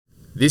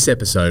This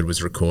episode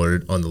was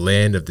recorded on the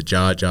land of the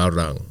Dja Dja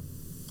Wurrung.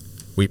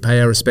 We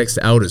pay our respects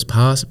to elders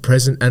past,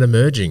 present and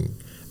emerging,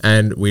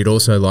 and we'd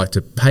also like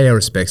to pay our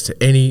respects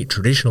to any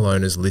traditional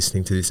owners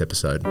listening to this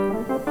episode.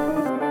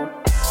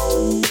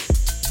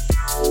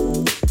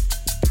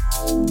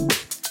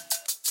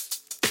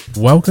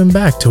 Welcome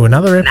back to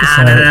another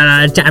episode.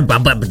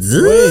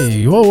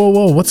 Hey,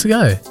 whoa, what's the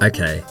go?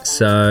 Okay,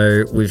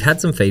 so we've had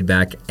some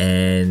feedback,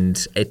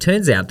 and it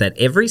turns out that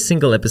every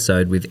single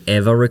episode we've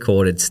ever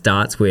recorded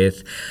starts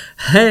with,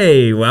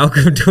 "Hey,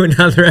 welcome to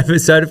another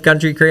episode of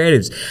Country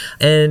Creatives."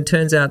 And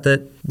turns out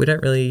that we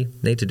don't really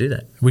need to do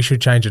that. We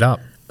should change it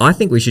up. I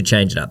think we should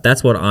change it up.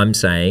 That's what I'm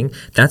saying.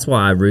 That's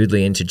why I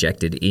rudely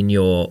interjected in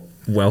your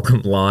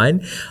welcome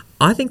line.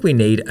 I think we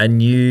need a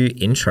new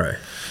intro.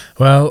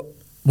 Well,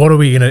 how are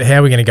we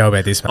gonna go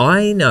about this?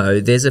 I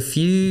know there's a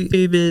few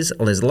YouTubers,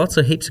 there's lots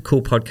of heaps of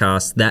cool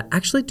podcasts that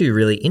actually do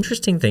really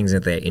interesting things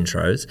at their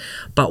intros.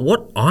 But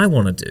what I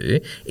want to do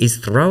is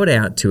throw it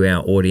out to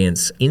our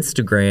audience.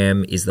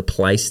 Instagram is the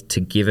place to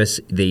give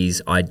us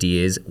these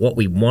ideas. What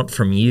we want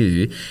from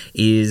you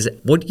is,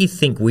 what do you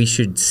think we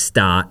should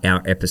start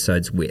our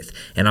episodes with?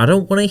 And I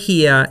don't want to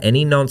hear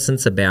any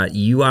nonsense about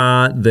you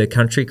are the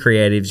country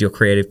creatives, your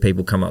creative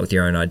people, come up with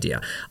your own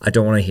idea. I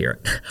don't want to hear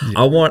it.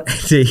 Yeah. I want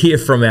to hear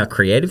from our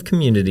creative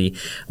community.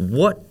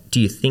 What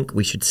do you think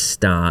we should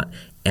start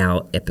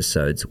our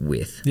episodes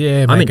with?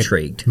 Yeah, I'm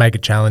intrigued. Make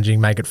it challenging,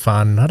 make it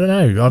fun. I don't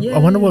know. I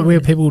wonder where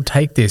people will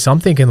take this.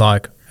 I'm thinking,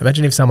 like,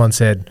 imagine if someone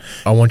said,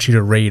 I want you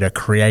to read a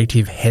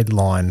creative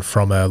headline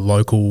from a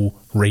local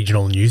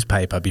regional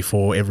newspaper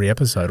before every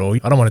episode. Or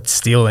I don't want to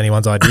steal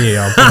anyone's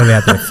idea. I'll put it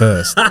out there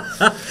first.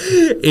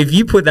 If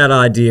you put that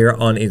idea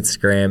on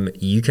Instagram,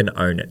 you can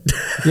own it.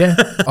 Yeah,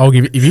 I'll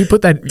give you.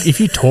 If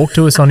you talk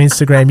to us on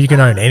Instagram, you can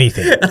own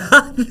anything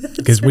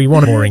because we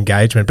want more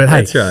engagement. But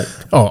hey, that's right.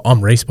 Oh, I'm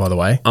Reece, by the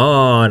way.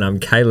 Oh, and I'm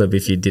Caleb,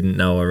 if you didn't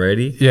know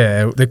already.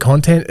 Yeah, the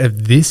content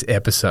of this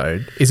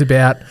episode is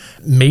about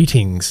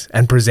meetings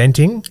and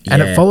presenting,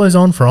 and it follows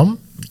on from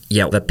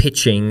the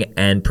pitching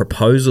and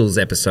proposals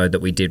episode that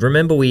we did.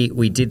 Remember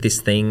we did this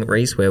thing,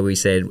 Reece, where we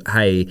said,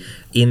 hey,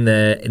 in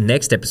the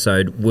next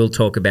episode, we'll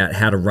talk about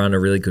how to run a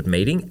really good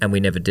meeting, and we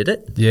never did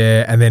it.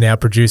 Yeah, and then our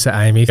producer,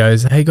 Amy,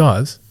 goes, hey,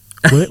 guys,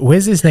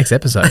 where's this next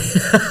episode?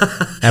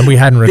 And we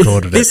hadn't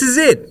recorded it. This is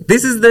it.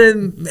 This is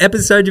the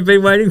episode you've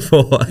been waiting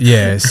for.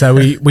 Yeah, so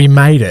we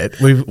made it.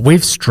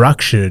 We've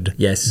structured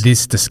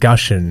this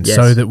discussion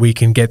so that we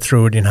can get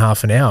through it in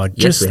half an hour,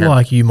 just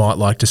like you might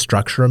like to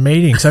structure a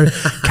meeting. So,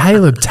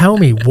 Caleb, tell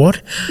me,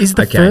 what is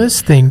the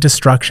first thing to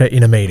structure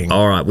in a meeting?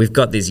 All right, we've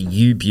got this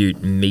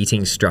U-Butte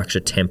meeting structure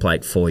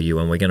template for you,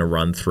 and we're going to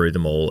run through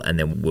them all, and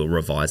then we'll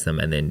revise them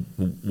and then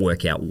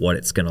work out what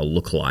it's going to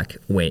look like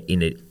when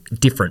in it.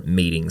 Different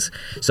meetings.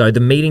 So the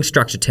meeting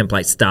structure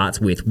template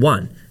starts with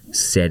 1,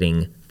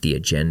 setting the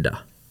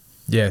agenda.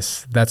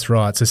 Yes, that's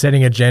right. So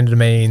setting agenda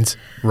means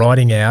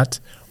writing out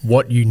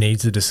what you need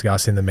to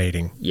discuss in the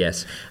meeting.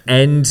 Yes.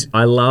 And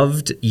I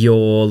loved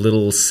your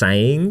little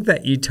saying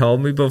that you told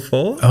me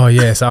before. Oh,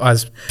 yes. I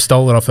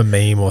stole it off a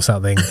meme or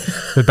something.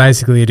 But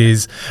basically it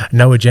is,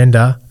 no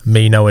agenda,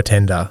 me no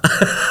attender.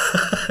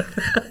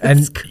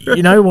 And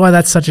you know why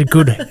that's such a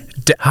good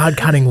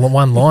hard-cutting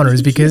one-liner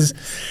is because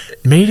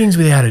meetings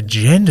without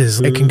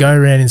agendas, it can go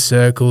around in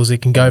circles, it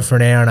can go for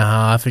an hour and a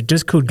half, it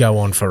just could go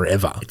on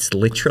forever. It's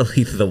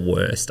literally the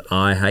worst.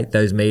 I hate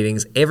those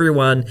meetings.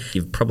 Everyone,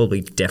 you've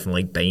probably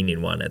definitely been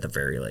in one at the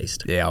very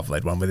least. Yeah, I've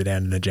led one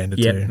without an agenda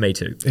too. Yeah, me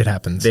too. It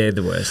happens. They're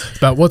the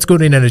worst. But what's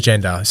good in an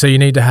agenda? So you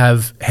need to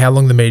have how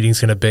long the meeting's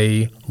going to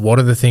be, what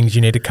are the things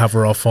you need to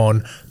cover off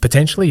on,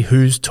 potentially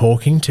who's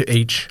talking to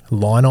each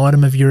line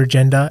item of your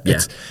agenda. Yeah.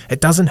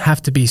 It doesn't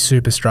have to be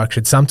super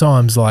structured.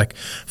 Sometimes, like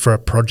for a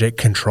project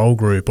control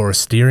group or a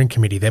steering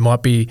committee, there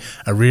might be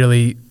a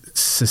really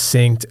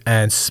succinct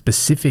and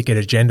specific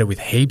agenda with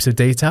heaps of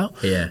detail.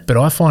 Yeah. But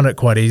I find it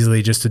quite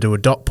easily just to do a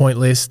dot point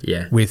list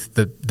with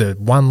the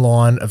one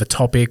line of a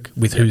topic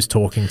with who's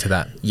talking to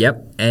that.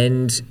 Yep.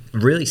 And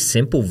really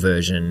simple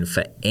version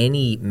for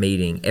any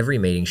meeting. Every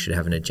meeting should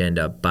have an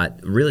agenda, but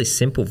really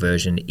simple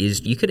version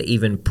is you could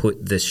even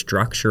put the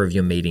structure of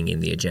your meeting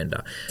in the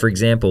agenda. For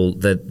example,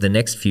 the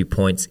next few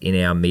points in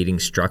our meeting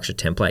structure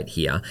template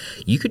here,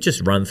 you could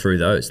just run through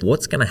those.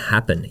 What's going to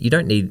happen? You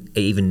don't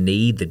even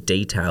need the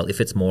detail. If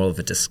it's more of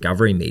a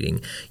discovery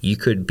meeting, you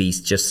could be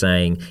just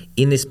saying,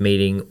 in this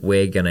meeting,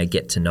 we're going to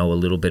get to know a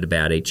little bit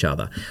about each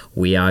other.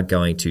 We are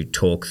going to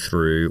talk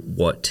through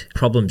what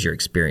problems you're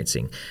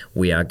experiencing.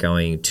 We are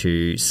going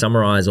to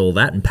summarize all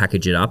that and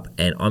package it up,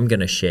 and I'm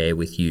going to share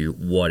with you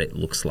what it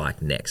looks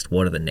like next.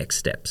 What are the next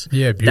steps?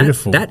 Yeah,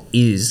 beautiful. That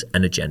is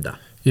an agenda.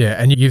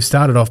 Yeah, and you've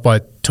started off by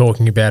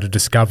talking about a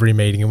discovery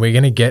meeting, and we're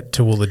going to get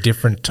to all the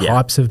different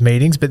types of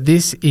meetings, but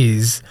this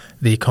is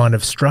the kind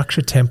of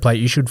structure template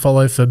you should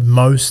follow for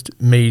most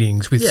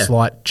meetings with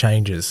slight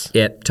changes.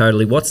 Yeah,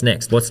 totally. What's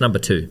next? What's number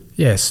 2?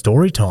 Yeah,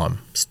 story time.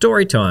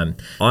 Story time.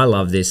 I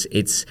love this.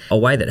 It's a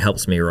way that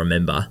helps me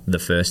remember the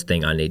first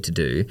thing I need to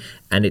do,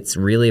 and it's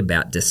really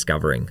about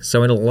discovering.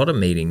 So in a lot of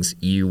meetings,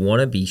 you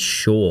want to be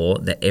sure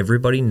that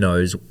everybody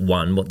knows,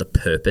 one, what the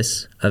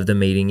purpose of the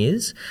meeting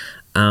is,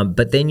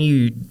 but then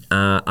you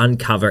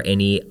uncover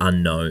any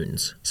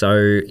unknowns.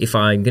 So if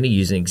I'm going to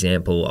use an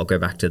example, I'll go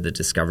back to the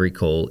discovery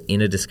call. In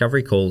a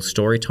discovery call,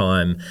 story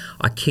time,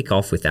 I kick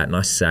off with that and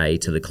I say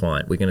to the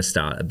client, we're going to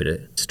start a bit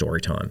of story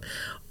time.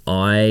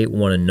 I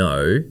want to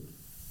know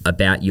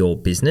about your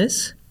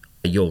business,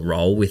 your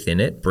role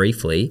within it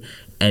briefly,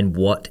 and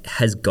what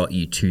has got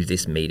you to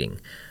this meeting.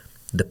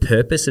 The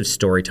purpose of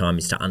story time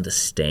is to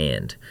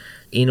understand.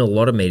 In a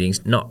lot of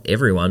meetings, not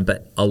everyone,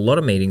 but a lot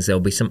of meetings,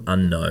 there'll be some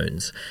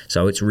unknowns.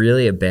 So it's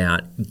really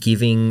about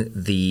giving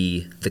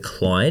the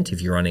client,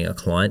 if you're running a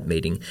client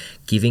meeting,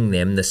 giving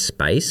them the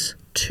space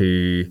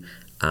to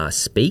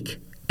speak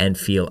and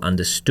feel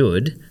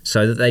understood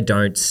so that they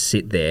don't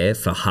sit there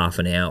for half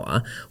an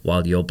hour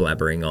while you're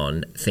blabbering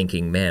on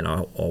thinking, man,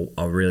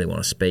 I really want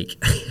to speak.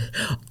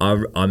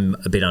 I'm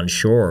a bit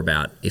unsure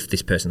about if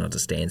this person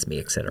understands me,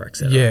 et cetera, et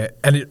cetera. Yeah,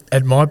 and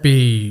it might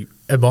be...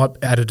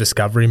 at a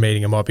discovery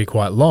meeting, it might be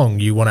quite long.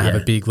 You want to have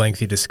a big,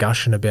 lengthy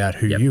discussion about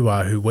who you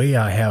are, who we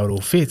are, how it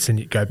all fits, and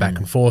you go back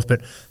and forth.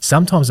 But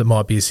sometimes it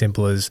might be as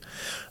simple as,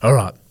 all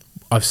right,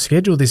 I've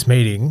scheduled this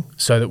meeting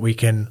so that we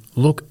can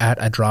look at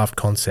a draft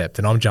concept,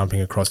 and I'm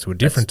jumping across to a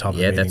different type of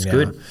meeting now. Yeah, that's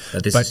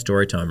good. This is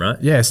story time, right?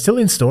 Yeah, still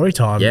in story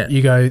time. Yeah.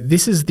 You go,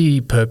 this is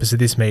the purpose of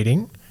this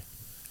meeting.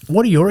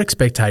 What are your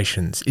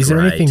expectations? Is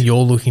there anything you're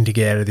looking to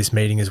get out of this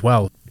meeting as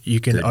well? You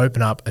can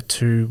open up a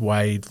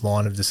two-way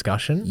line of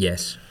discussion.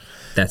 Yes.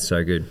 That's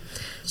so good.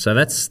 So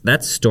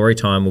that's story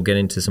time. We'll get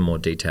into some more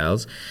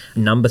details.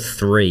 Number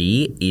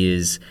 3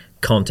 is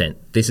content.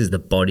 This is the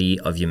body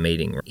of your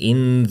meeting.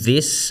 In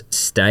this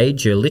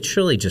stage, you're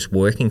literally just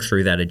working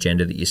through that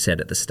agenda that you set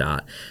at the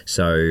start.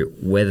 So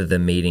whether the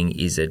meeting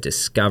is a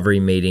discovery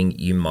meeting,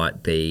 you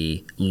might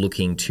be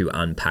looking to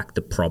unpack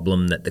the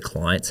problem that the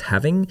client's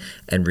having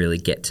and really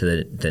get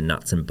to the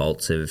nuts and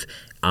bolts of,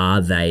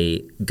 are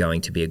they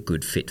going to be a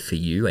good fit for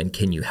you and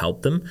can you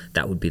help them?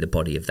 That would be the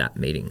body of that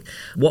meeting.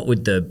 What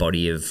would the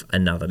body of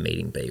another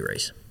meeting be,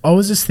 Reece? I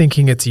was just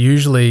thinking it's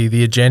usually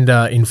the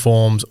agenda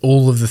informs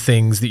all of the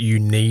things that you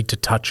need to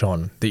touch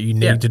on, that you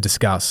need to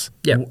discuss.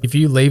 Yeah. If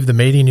you leave the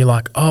meeting and you're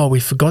like, oh,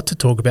 we forgot to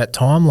talk about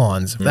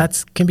timelines,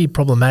 that can be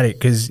problematic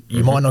because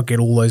you might not get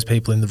all those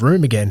people in the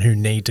room again who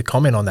need to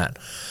comment on that.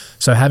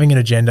 So having an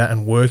agenda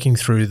and working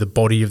through the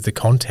body of the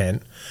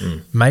content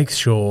makes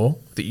sure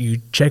that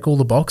you check all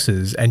the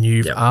boxes and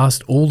you've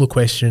asked all the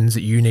questions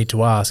that you need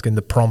to ask and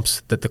the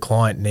prompts that the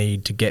client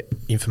need to get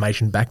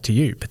information back to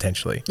you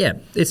potentially. Yeah,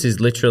 this is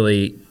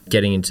literally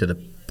getting into the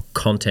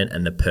content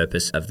and the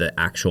purpose of the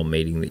actual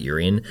meeting that you're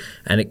in,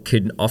 and it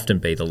could often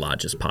be the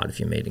largest part of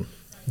your meeting.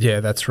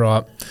 Yeah, that's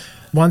right.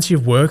 Once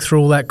you've worked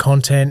through all that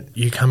content,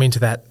 you come into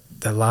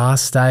the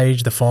last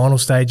stage, the final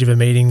stage of a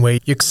meeting where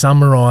you're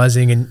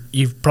summarising and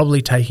you've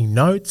probably taking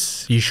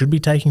notes. You should be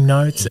taking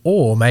notes,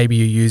 or maybe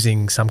you're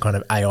using some kind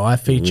of AI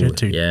feature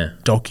to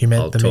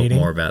document the meeting. I'll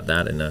talk more about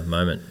that in a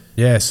moment.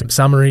 Yes,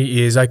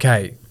 summary is,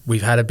 okay,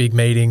 we've had a big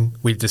meeting,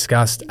 we've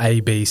discussed A,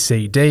 B,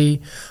 C,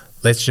 D.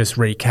 Let's just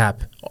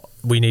recap.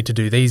 We need to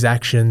do these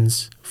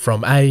actions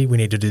from A, we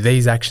need to do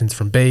these actions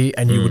from B,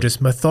 and you will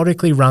just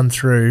methodically run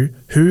through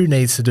who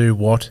needs to do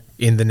what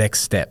in the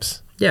next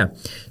steps. Yeah,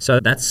 so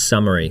that's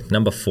summary.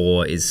 Number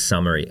 4 is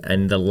summary.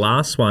 And the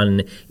last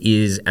one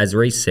is, as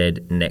Reece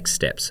said, next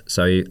steps.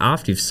 So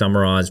after you've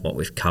summarised what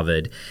we've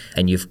covered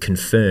and you've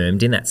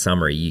confirmed in that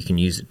summary, you can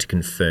use it to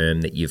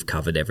confirm that you've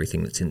covered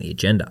everything that's in the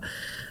agenda.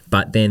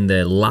 But then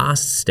the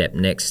last step,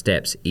 next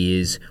steps,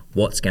 is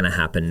what's going to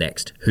happen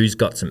next. Who's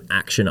got some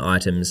action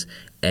items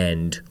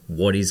and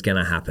what is going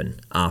to happen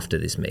after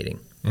this meeting.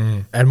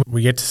 And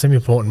we get to some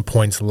important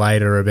points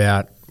later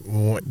about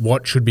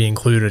what should be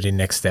included in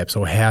next steps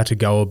or how to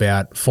go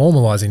about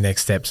formalising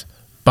next steps.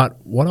 But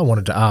what I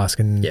wanted to ask,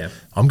 and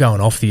I'm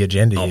going off the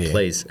agenda here. Oh,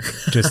 please.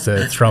 Just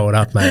to throw it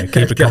up, mate.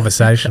 Keep it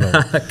conversational.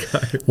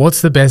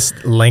 What's the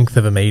best length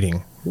of a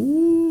meeting?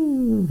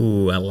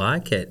 Ooh, I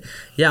like it.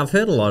 Yeah, I've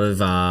heard a lot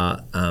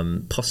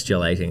of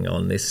postulating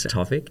on this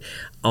topic.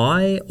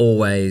 I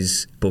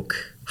always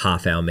book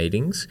half-hour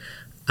meetings,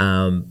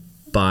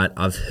 but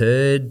I've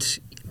heard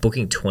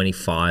booking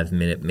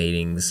 25-minute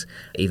meetings,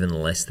 even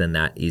less than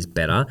that, is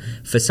better.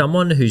 For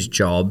someone whose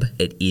job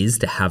it is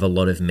to have a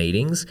lot of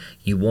meetings,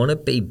 you want to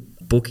be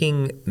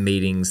booking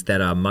meetings that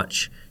are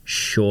much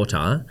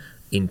shorter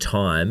in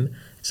time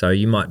So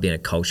you might be in a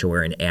culture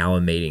where an hour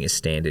meeting is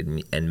standard,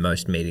 and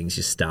most meetings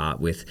you start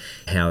with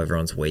how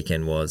everyone's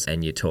weekend was,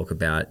 and you talk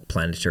about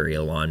planetary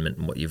alignment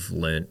and what you've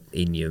learnt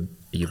in your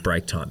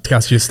break time.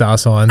 Discuss your star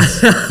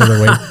signs for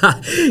the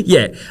week.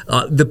 Yeah.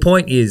 The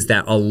point is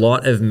that a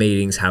lot of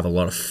meetings have a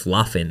lot of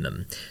fluff in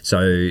them.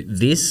 So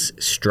this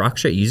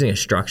structure, using a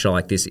structure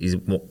like this is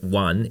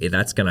one,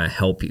 that's going to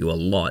help you a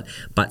lot.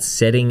 But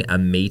setting a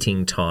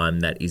meeting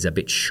time that is a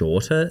bit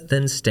shorter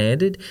than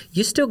standard,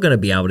 you're still going to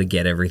be able to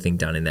get everything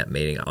done in that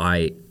meeting.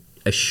 I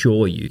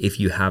assure you,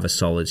 if you have a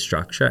solid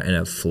structure and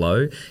a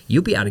flow,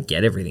 you'll be able to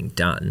get everything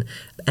done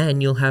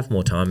and you'll have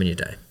more time in your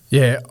day.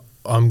 Yeah.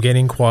 I'm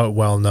getting quite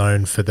well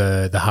known for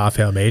the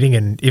half-hour meeting,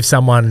 and if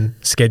someone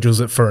schedules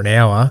it for an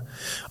hour,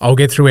 I'll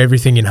get through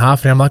everything in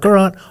half an hour. I'm like, all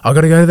right, I've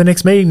got to go to the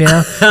next meeting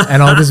now,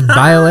 and I'll just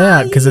bail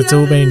out because it's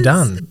all been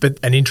done. But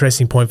an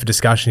interesting point for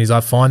discussion is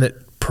I find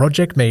that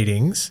project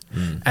meetings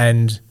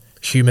and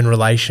human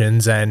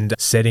relations and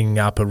setting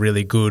up a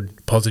really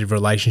good, positive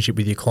relationship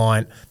with your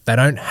client, they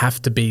don't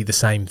have to be the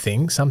same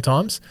thing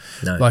sometimes.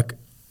 No. Like,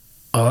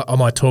 I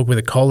might talk with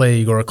a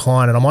colleague or a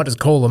client and I might just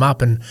call them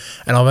up and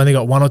I've only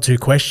got one or two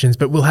questions,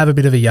 but we'll have a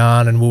bit of a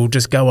yarn and we'll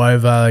just go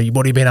over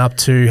what have you been up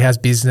to, how's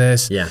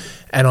business? Yeah.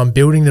 And I'm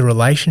building the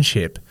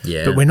relationship.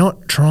 Yeah. But we're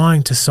not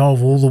trying to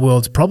solve all the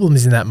world's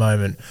problems in that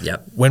moment.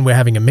 Yep. When we're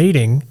having a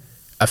meeting,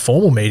 a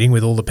formal meeting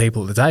with all the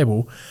people at the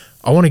table,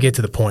 I want to get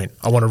to the point.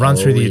 I want to run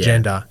through the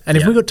agenda. And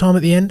if we've got time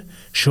at the end,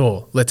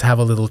 sure, let's have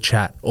a little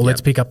chat or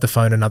let's pick up the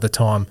phone another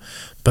time.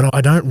 But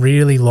I don't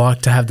really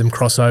like to have them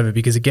cross over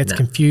because it gets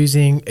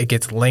confusing, it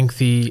gets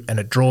lengthy, and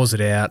it draws it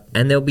out.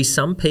 And there'll be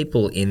some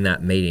people in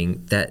that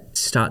meeting that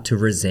start to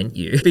resent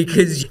you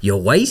because you're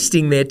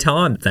wasting their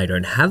time. They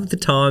don't have the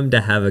time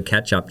to have a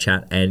catch-up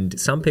chat, and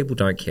some people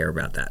don't care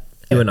about that.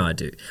 You and I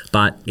do.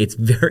 But it's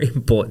very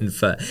important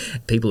for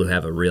people who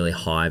have a really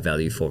high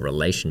value for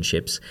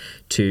relationships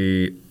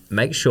to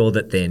make sure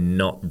that they're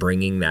not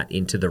bringing that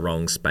into the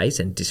wrong space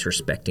and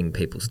disrespecting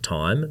people's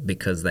time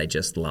because they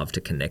just love to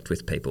connect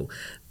with people.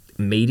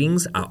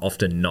 Meetings are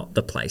often not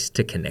the place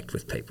to connect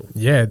with people.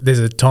 Yeah, there's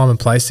a time and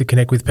place to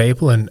connect with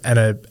people, and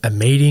a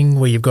meeting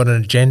where you've got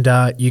an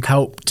agenda, you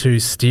help to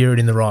steer it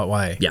in the right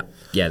way.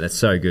 Yeah, that's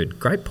so good.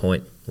 Great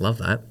point. Love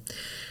that.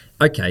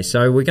 Okay,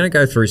 so we're going to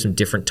go through some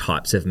different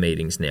types of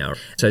meetings now.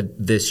 So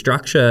the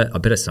structure, I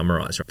better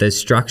summarize. The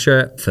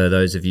structure, for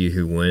those of you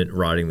who weren't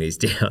writing these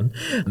down,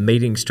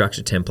 meeting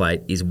structure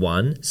template is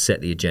 1,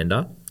 set the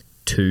agenda,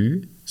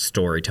 2,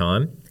 story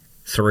time,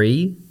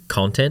 3,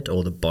 content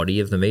or the body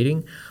of the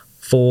meeting,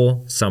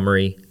 4,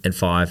 summary, and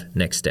 5,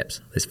 next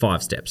steps. There's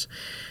 5 steps.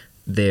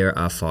 There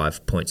are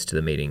 5 points to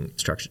the meeting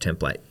structure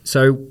template.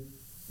 So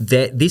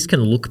this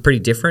can look pretty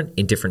different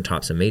in different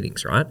types of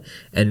meetings, right?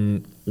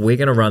 And we're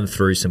going to run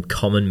through some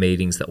common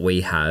meetings that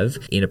we have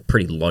in a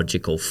pretty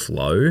logical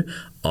flow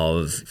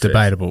of...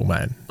 Debatable,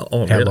 man.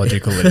 Oh, how really?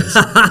 logical it is.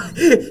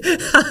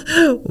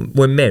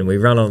 We're men, we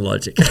run on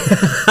logic.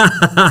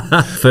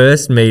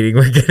 First meeting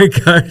we're going to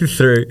go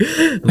through,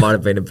 might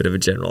have been a bit of a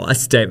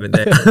generalized statement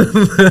there.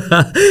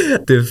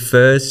 The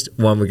first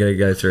one we're going to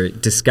go through,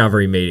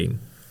 discovery meeting.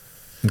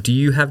 Do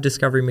you have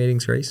discovery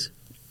meetings, Reece?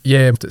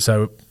 Yeah,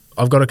 so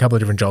I've got a couple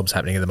of different jobs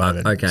happening at the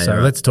moment. Okay. So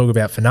let's talk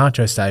about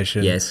Finacho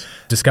Station. Yes.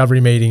 Discovery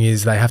meeting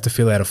is they have to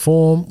fill out a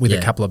form with a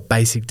couple of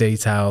basic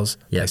details.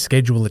 Yeah. They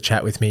schedule a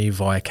chat with me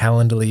via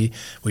Calendly.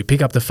 We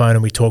pick up the phone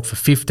and we talk for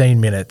 15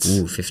 minutes.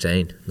 Ooh,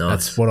 15. Nice.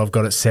 That's what I've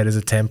got it set as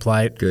a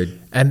template.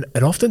 Good. And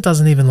it often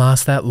doesn't even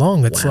last that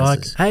long. It's Wowzers.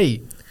 like,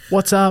 hey,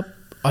 what's up?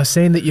 I've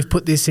seen that you've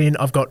put this in.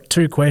 I've got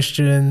 2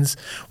 questions.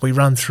 We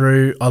run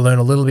through. I learn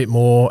a little bit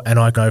more and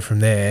I go from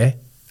there.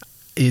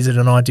 Is it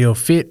an ideal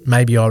fit?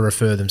 Maybe I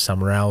refer them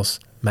somewhere else.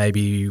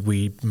 Maybe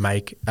we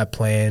make a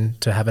plan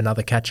to have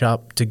another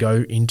catch-up to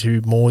go into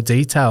more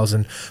details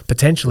and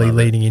potentially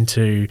leading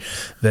into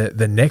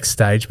the next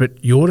stage.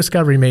 But your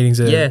discovery meetings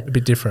are a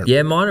bit different.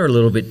 Yeah, mine are a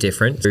little bit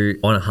different.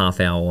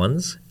 1.5-hour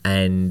ones,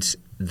 and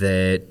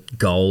the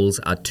goals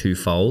are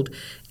twofold.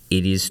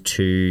 It is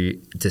to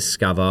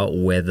discover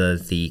whether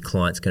the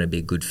client's going to be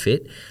a good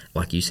fit,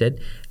 like you said.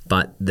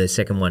 But the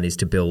second one is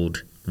to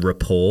build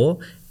rapport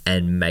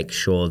and make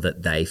sure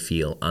that they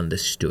feel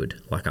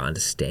understood, like I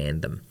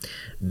understand them.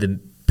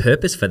 The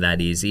purpose for that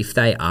is if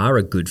they are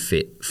a good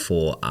fit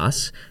for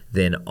us,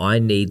 then I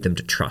need them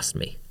to trust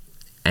me.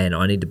 And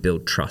I need to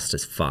build trust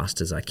as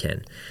fast as I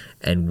can.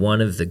 And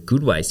one of the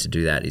good ways to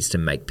do that is to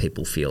make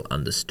people feel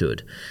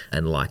understood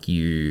and like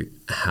you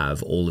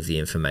have all of the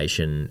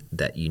information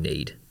that you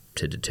need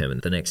to determine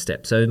the next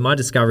step. So in my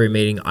discovery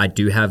meeting, I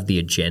do have the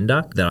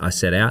agenda that I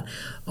set out.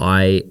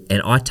 I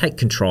take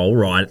control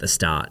right at the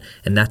start.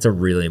 And that's a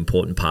really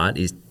important part,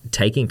 is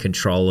taking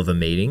control of a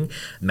meeting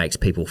makes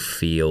people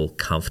feel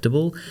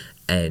comfortable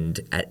and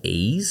at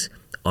ease.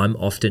 I'm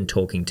often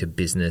talking to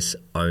business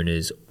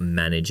owners,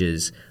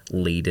 managers,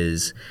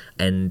 leaders.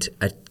 And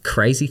a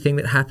crazy thing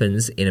that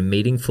happens in a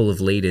meeting full of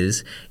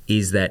leaders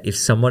is that if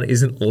someone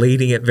isn't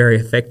leading it very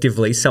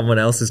effectively, someone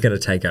else is going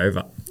to take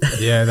over.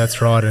 Yeah, that's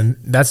right. And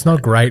that's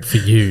not great for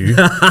you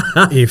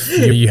if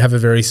you have a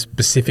very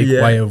specific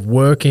way of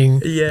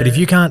working. Yeah. But if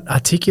you can't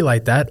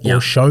articulate that or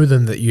show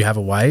them that you have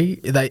a way,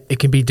 it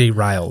can be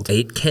derailed.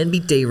 It can be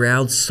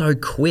derailed so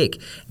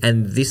quick.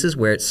 And this is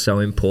where it's so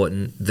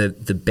important.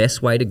 The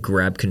best way to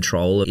grab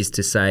control is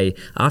to say,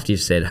 after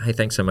you've said, hey,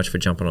 thanks so much for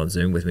jumping on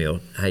Zoom with me, or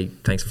hey,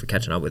 thanks for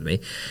catching up with me.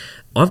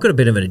 I've got a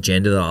bit of an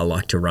agenda that I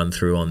like to run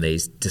through on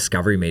these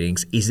discovery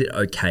meetings. Is it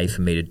okay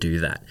for me to do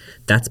that?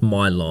 That's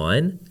my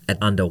line at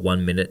under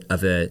 1 minute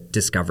of a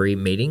discovery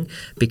meeting,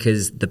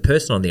 because the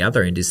person on the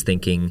other end is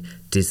thinking,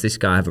 does this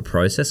guy have a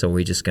process, or are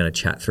we just going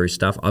to chat through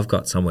stuff? I've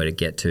got somewhere to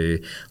get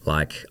to.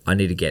 Like, I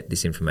need to get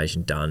this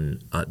information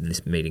done,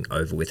 this meeting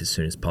over with as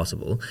soon as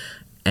possible.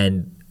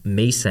 And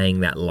me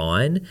saying that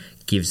line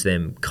gives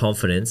them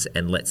confidence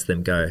and lets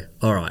them go,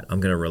 all right,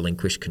 I'm going to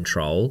relinquish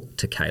control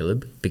to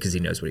Caleb because he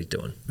knows what he's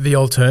doing. The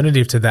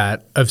alternative to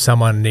that of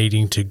someone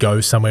needing to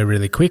go somewhere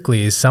really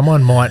quickly is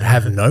someone might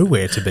have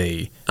nowhere to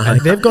be. And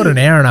they've got an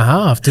hour and a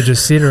half to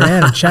just sit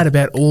around and chat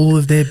about all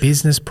of their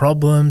business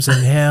problems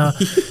and how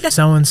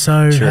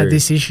so-and-so had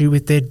this issue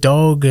with their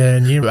dog.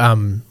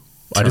 And,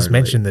 I just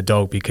mentioned the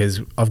dog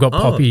because I've got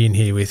Poppy in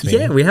here with me.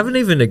 Yeah, we haven't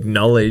even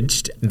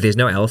acknowledged there's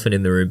no elephant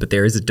in the room, but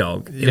there is a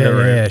dog in the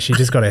room. Yeah, she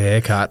just got a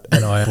haircut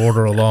and I brought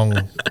her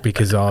along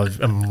because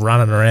I'm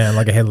running around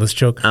like a headless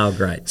chook. Oh,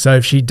 great. So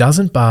if she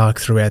doesn't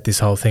bark throughout this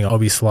whole thing, I'll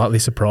be slightly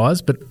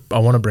surprised, but I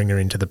want to bring her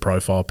into the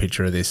profile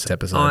picture of this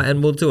episode.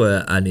 And we'll do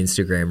an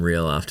Instagram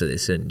reel after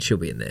this and she'll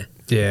be in there.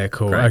 Yeah,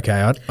 cool. Great.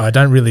 Okay, I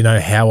don't really know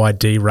how I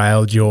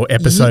derailed your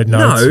episode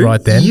notes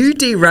right then. You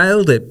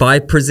derailed it by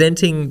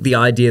presenting the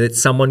idea that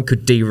someone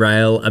could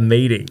derail a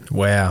meeting.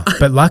 Wow.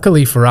 But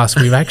luckily for us,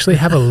 we actually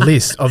have a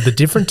list of the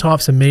different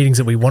types of meetings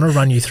that we want to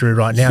run you through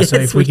right now. Yes, so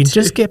if we can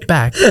just get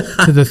back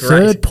to the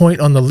third point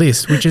on the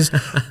list, which is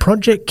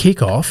project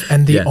kickoff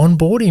and the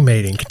onboarding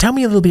meeting. Tell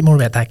me a little bit more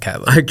about that,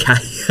 Caleb. Okay.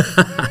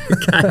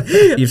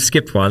 You've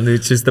skipped one,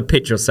 which is the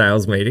pitch or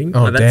sales meeting.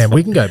 Oh, damn. Fine.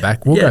 We can go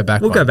back. We'll go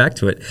back. We'll go back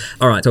to it.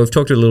 All right. So we've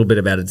talked a little bit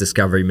about a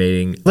discovery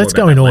meeting. Let's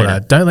go in order.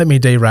 Later. Don't let me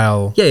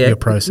derail your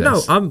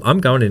process. No, I'm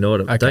going in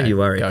order. Okay, don't you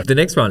worry. go. The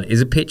next one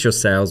is a pitch or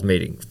sales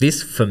meeting.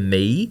 This, for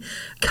me,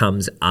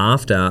 comes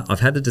after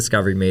I've had the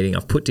discovery meeting.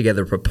 I've put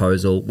together a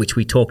proposal, which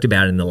we talked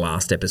about in the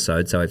last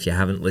episode. So if you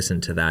haven't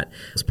listened to that,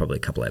 it was probably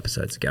a couple of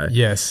episodes ago.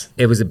 Yes.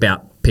 It was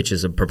about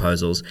pitches and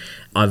proposals.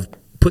 I've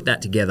put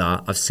that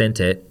together. I've sent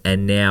it.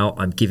 And now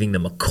I'm giving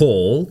them a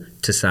call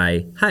to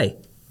say, hey,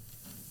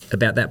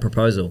 about that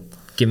proposal,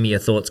 give me your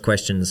thoughts,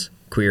 questions,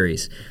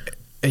 queries.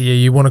 Yeah,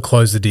 you want to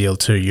close the deal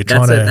too.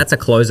 That's a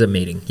closer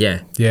meeting,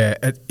 yeah. Yeah,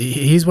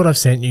 here's what I've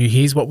sent you.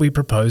 Here's what we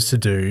propose to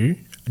do.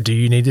 Do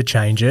you need to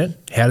change it?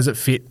 How does it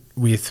fit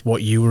with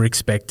what you were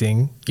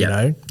expecting?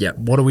 Yep.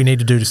 What do we need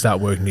to do to start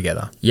working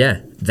together?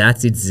 Yeah,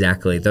 those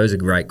are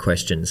great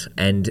questions.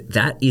 And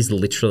that is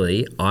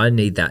literally, I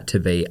need that to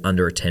be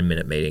under a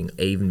 10-minute meeting.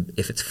 Even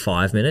if it's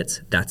 5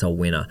 minutes, that's a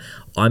winner.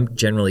 I'm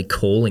generally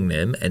calling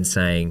them and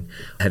saying,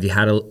 have you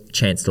had a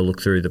chance to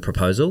look through the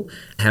proposal?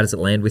 How does it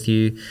land with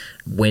you?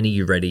 When are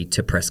you ready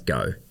to press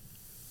go?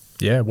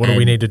 Yeah, what do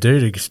we need to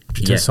do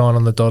to sign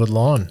on the dotted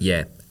line?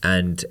 Yeah.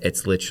 And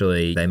it's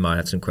literally, they might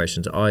have some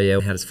questions. Oh,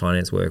 yeah, how does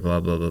finance work? Blah,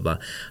 blah, blah, blah.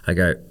 I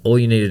go, all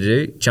you need to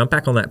do, jump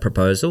back on that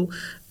proposal,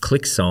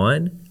 click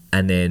sign,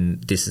 and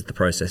then this is the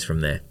process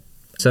from there.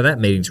 So that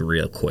meeting's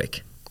real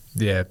quick.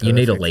 Yeah, perfect. You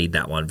need to lead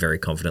that one very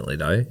confidently,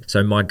 though.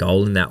 So my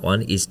goal in that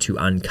one is to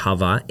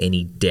uncover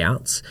any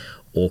doubts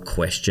or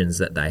questions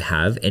that they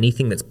have,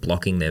 anything that's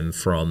blocking them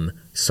from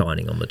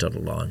signing on the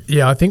dotted line.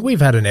 Yeah, I think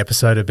we've had an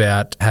episode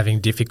about having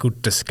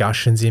difficult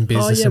discussions in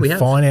business, and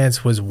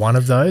finance was one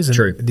of those. And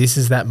True. This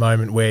is that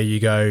moment where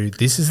you go,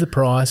 this is the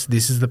price,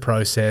 this is the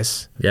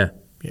process. Yeah.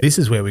 This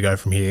is where we go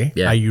from here.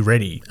 Yeah. Are you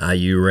ready? Are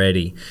you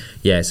ready?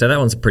 Yeah, so that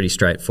one's pretty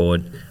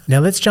straightforward. Now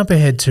let's jump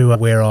ahead to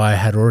where I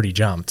had already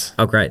jumped.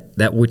 Oh, great.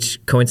 That,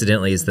 which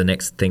coincidentally is the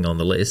next thing on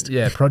the list.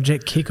 Yeah,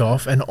 project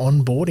kickoff and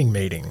onboarding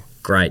meeting.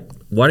 Great.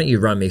 Why don't you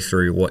run me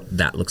through what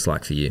that looks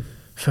like for you?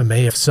 For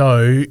me,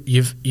 so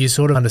you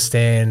sort of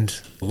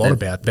understand a lot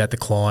about the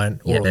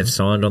client. Yeah, they've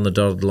signed on the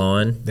dotted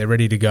line. They're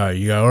ready to go.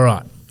 You go, all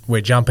right,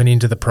 we're jumping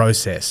into the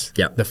process.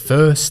 Yep. The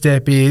first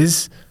step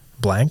is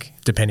blank,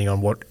 depending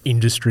on what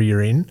industry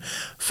you're in.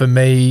 For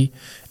me,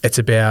 it's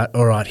about,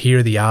 all right, here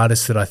are the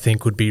artists that I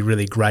think would be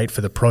really great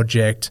for the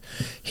project.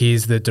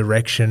 Here's the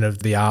direction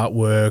of the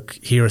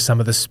artwork. Here are some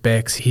of the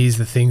specs. Here's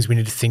the things we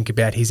need to think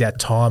about. Here's our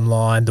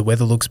timeline. The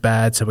weather looks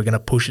bad, so we're going to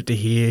push it to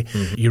here.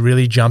 Mm-hmm. You're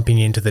really jumping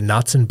into the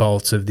nuts and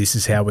bolts of this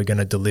is how we're going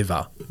to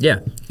deliver. Yeah,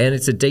 and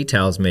it's a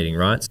details meeting,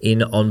 right? In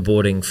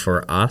onboarding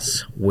for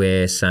us,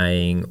 we're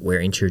saying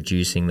we're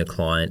introducing the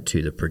client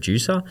to the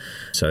producer.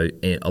 So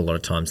a lot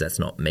of times that's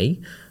not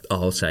me.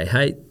 I'll say,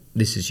 hey,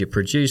 this is your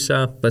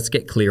producer. Let's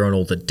get clear on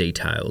all the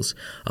details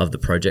of the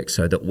project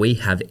so that we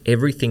have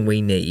everything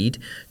we need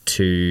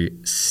to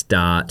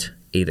start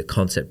either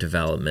concept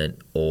development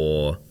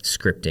or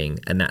scripting,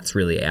 and that's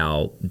really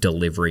our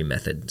delivery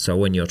method. So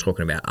when you're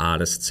talking about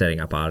artists, setting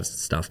up artists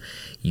and stuff,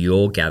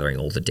 you're gathering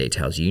all the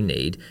details you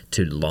need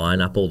to line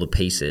up all the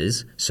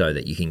pieces so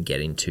that you can get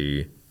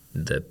into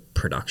the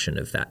production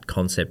of that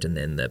concept and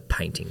then the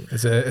painting.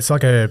 It's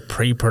like a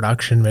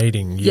pre-production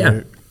meeting.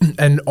 Yeah.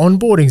 And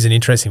onboarding is an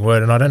interesting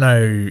word, and I don't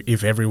know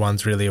if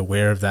everyone's really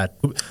aware of that.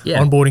 Yeah.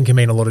 Onboarding can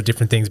mean a lot of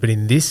different things, but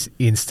in this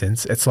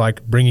instance, it's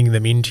like bringing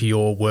them into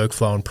your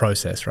workflow and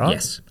process, right?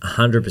 Yes,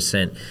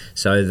 100%.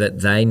 So that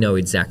they know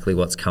exactly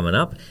what's coming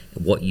up,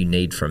 what you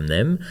need from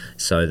them,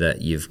 so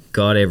that you've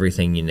got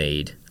everything you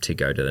need to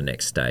go to the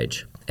next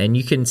stage. And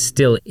you can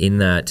still, in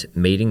that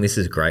meeting, this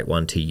is a great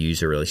one to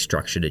use a really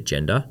structured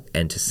agenda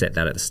and to set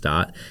that at the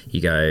start.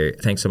 You go,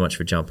 thanks so much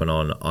for jumping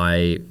on.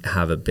 I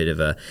have a bit of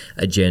a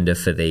agenda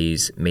for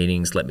these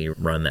meetings. Let me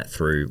run that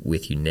through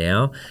with you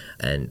now.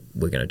 And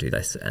we're going to do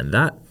this and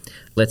that.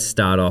 Let's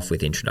start off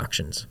with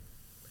introductions.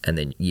 And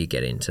then you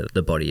get into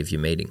the body of your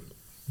meeting.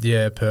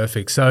 Yeah,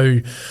 perfect. So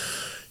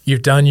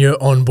you've done your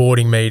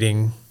onboarding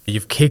meeting.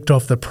 You've kicked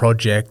off the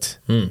project.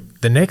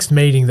 The next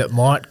meeting that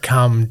might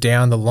come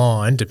down the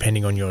line,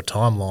 depending on your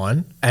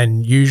timeline,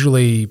 and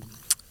usually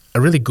a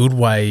really good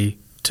way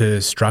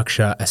to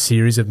structure a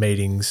series of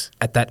meetings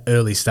at that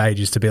early stage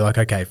is to be like,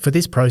 okay, for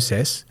this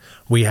process,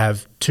 we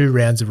have 2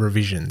 rounds of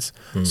revisions.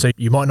 So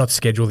you might not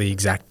schedule the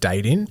exact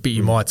date in, but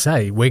you might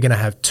say, we're going to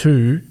have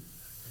 2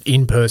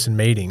 in-person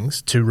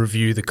meetings to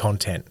review the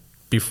content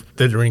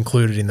that are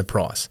included in the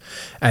price.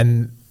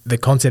 And the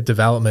concept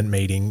development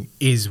meeting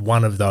is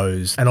one of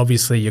those. And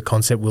obviously your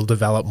concept will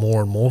develop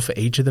more and more for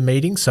each of the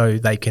meetings, so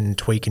they can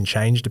tweak and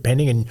change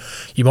depending. And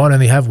you might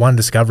only have one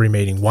discovery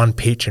meeting, one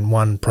pitch and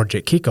one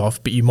project kickoff,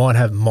 but you might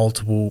have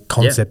multiple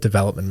concept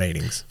development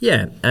meetings.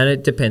 Yeah, and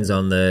it depends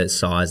on the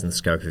size and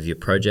scope of your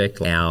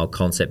project. Our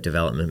concept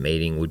development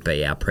meeting would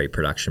be our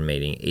pre-production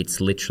meeting.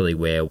 It's literally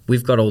where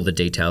we've got all the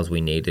details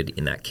we needed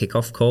in that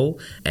kickoff call,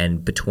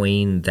 and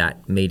between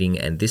that meeting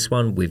and this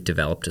one, we've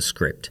developed a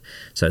script.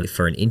 So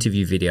for an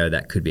interview video,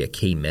 that could be a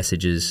key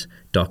messages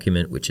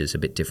document, which is a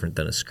bit different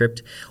than a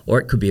script,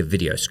 or it could be a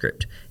video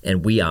script.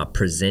 And we are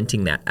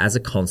presenting that as a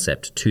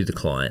concept to the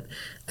client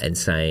and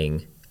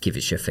saying, give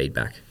us your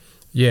feedback.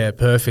 Yeah,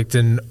 perfect.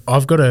 And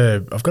I've got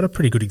a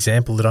pretty good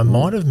example that I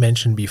might have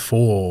mentioned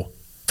before.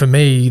 For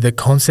me, the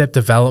concept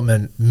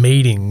development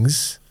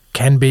meetings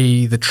can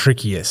be the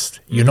trickiest.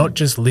 You're not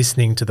just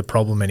listening to the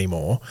problem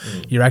anymore.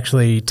 You're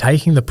actually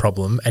taking the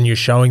problem and you're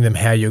showing them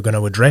how you're going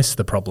to address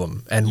the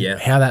problem and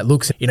how that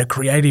looks in a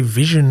creative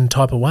vision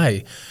type of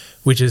way,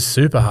 which is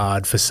super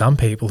hard for some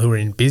people who are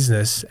in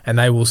business, and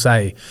they will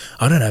say,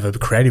 I don't have a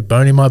creative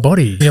bone in my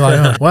body. And you're like,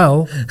 oh,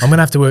 well, I'm going to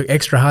have to work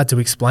extra hard to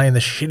explain the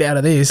shit out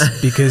of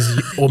this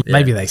because, or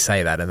maybe they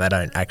say that and they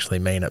don't actually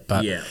mean it.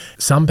 But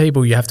some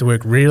people, you have to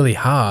work really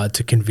hard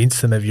to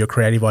convince them of your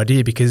creative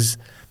idea because,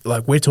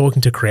 like, we're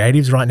talking to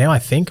creatives right now, I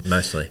think.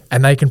 Mostly.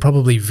 And they can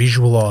probably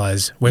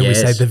visualize when we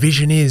say the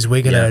vision is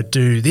we're going to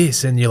do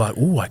this, and you're like,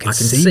 ooh, I can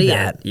see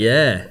that. It.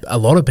 Yeah. A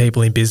lot of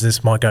people in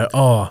business might go,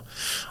 oh,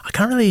 I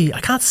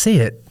can't see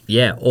it.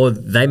 Yeah, or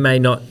they may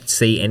not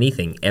see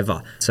anything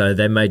ever. So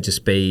they may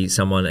just be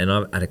someone, and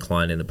I've had a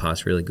client in the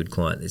past, really good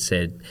client, that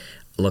said,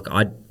 look,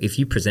 if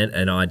you present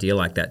an idea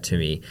like that to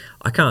me,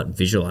 I can't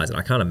visualize it.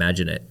 I can't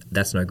imagine it.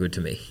 That's no good to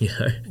me, you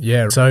know?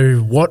 Yeah. So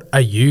what are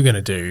you going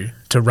to do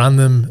to run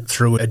them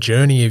through a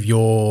journey of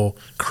your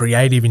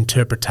creative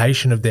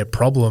interpretation of their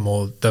problem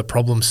or the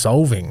problem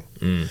solving?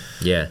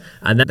 Yeah,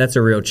 and that's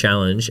a real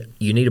challenge.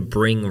 You need to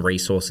bring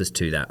resources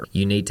to that.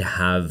 You need to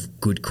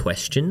have good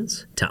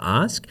questions to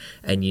ask,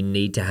 and you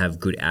need to have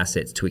good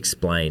assets to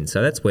explain.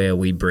 So that's where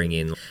we bring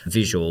in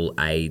visual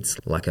aids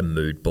like a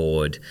mood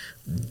board.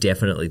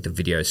 Definitely the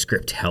video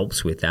script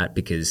helps with that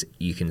because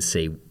you can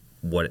see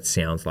what it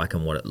sounds like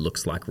and what it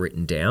looks like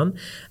written down.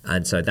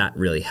 And so that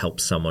really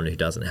helps someone who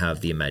doesn't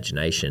have the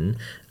imagination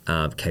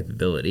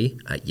capability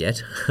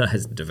yet,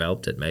 hasn't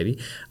developed it maybe,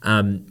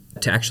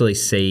 to actually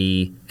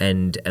see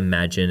and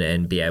imagine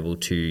and be able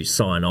to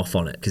sign off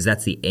on it, because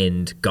that's the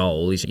end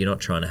goal. Is you're not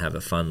trying to have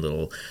a fun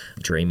little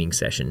dreaming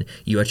session.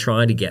 You are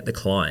trying to get the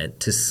client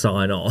to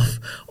sign off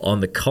on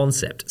the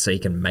concept so you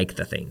can make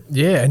the thing.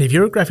 Yeah, and if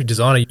you're a graphic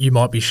designer, you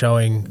might be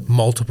showing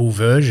multiple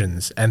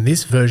versions, and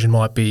this version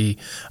might be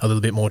a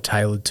little bit more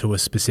tailored to a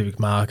specific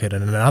market,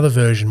 and another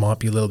version might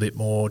be a little bit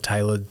more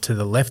tailored to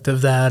the left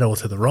of that or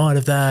to the right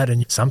of that.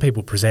 And some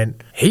people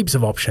present heaps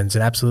of options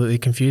and absolutely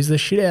confuse the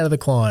shit out of the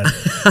client.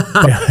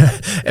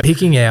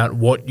 Picking out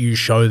what you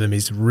show them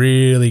is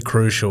really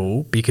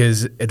crucial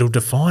because it'll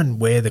define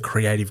where the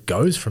creative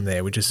goes from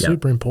there, which is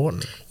super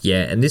important.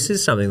 Yeah, and this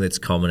is something that's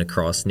common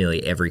across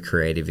nearly every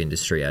creative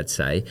industry, I'd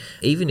say.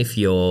 Even if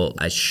you're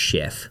a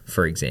chef,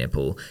 for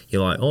example,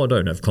 you're like, oh, I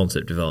don't have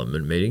concept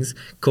development meetings.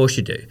 Of course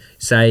you do.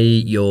 Say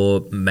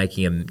you're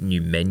making a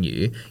new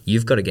menu,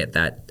 you've got to get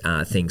that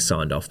thing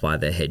signed off by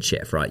the head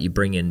chef, right? You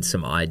bring in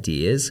some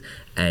ideas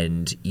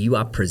and you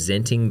are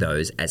presenting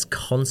those as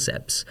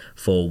concepts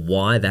for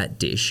why that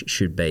dish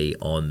should be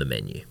on the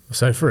menu.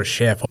 So for a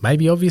chef,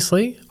 maybe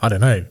obviously, I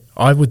don't know.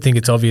 I would think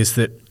it's obvious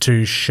that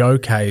to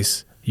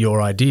showcase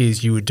your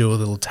ideas, you would do a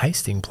little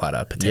tasting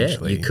platter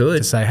potentially. Yeah, you could.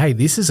 To say, hey,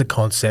 this is a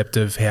concept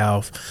of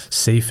how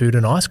seafood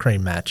and ice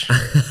cream match.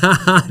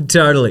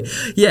 Totally.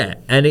 Yeah.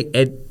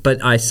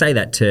 But I say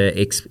that to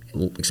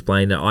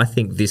explain that I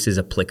think this is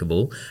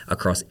applicable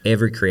across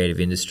every creative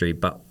industry.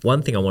 But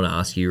one thing I want to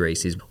ask you,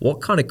 Reece, is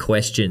what kind of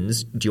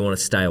questions do you want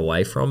to stay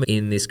away from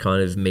in this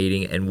kind of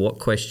meeting, and what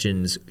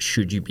questions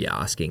should you be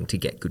asking to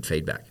get good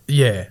feedback?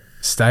 Yeah.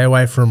 Stay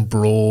away from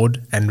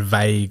broad and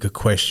vague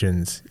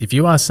questions. If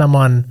you ask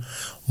someone,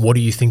 what do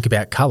you think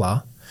about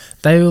colour?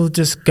 They will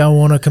just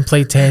go on a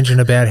complete tangent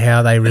about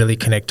how they really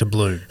connect to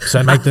blue.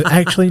 So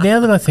actually,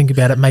 now that I think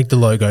about it, make the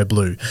logo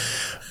blue.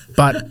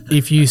 But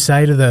if you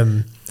say to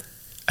them,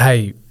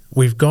 hey,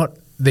 we've got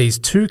these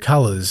two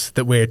colours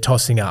that we're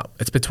tossing up.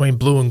 It's between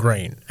blue and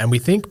green. And we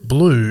think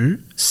blue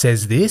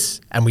says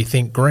this, and we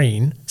think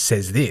green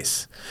says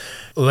this.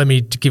 Let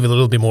me give a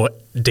little bit more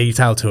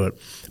detail to it.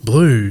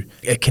 Blue,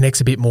 it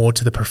connects a bit more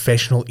to the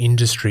professional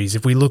industries.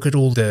 If we look at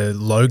all the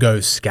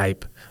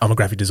logoscape, I'm a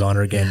graphic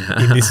designer again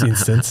in this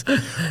instance,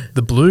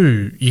 the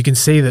blue, you can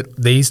see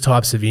that these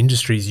types of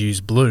industries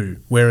use blue,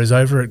 whereas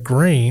over at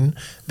green,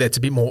 that's a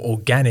bit more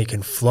organic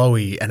and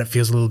flowy, and it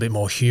feels a little bit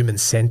more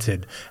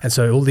human-centered. And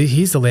so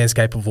here's the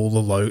landscape of all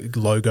the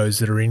logos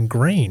that are in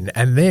green.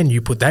 And then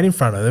you put that in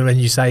front of them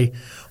and you say,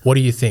 what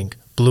do you think,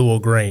 blue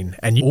or green?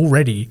 And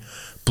already,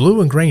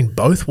 blue and green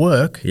both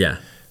work. Yeah.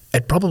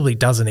 It probably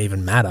doesn't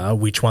even matter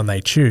which one they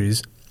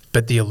choose,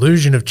 but the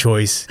illusion of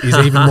choice is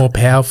even more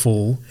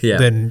powerful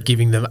than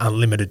giving them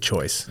unlimited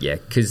choice. Yeah,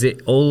 because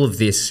all of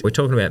this, we're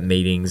talking about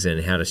meetings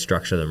and how to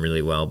structure them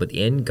really well, but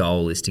the end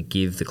goal is to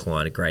give the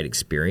client a great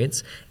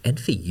experience and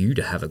for you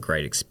to have a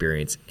great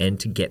experience and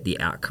to get the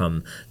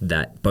outcome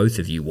that both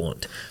of you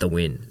want, the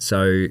win.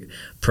 So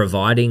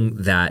providing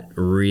that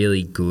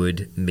really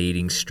good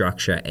meeting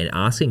structure and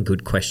asking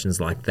good questions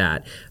like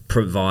that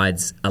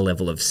provides a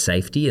level of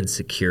safety and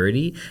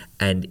security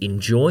and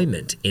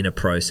enjoyment in a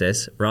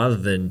process rather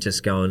than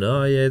just going,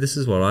 oh, yeah, this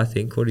is what I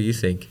think. What do you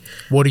think?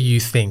 What do you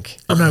think?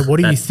 No, what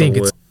do you think?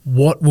 It's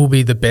what will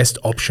be the best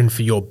option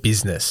for your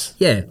business?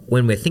 Yeah,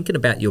 when we're thinking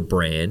about your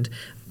brand,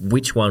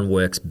 which one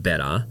works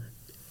better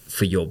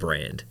for your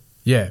brand?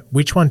 Yeah,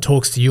 which one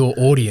talks to your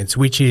audience,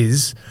 which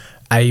is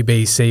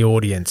ABC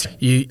audience.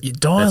 You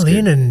dial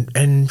in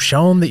and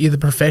show them that you're the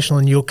professional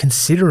and you're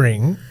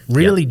considering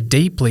really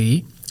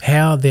deeply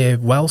how their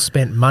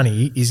well-spent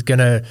money is going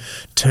to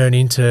turn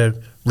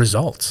into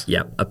results.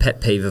 Yeah, a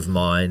pet peeve of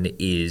mine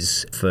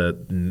is for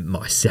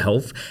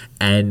myself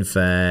and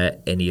for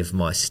any of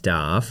my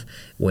staff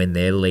when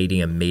they're leading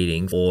a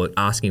meeting or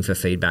asking for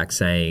feedback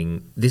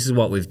saying, this is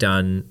what we've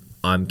done,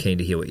 I'm keen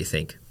to hear what you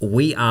think.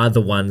 We are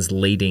the ones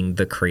leading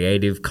the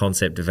creative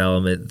concept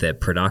development, the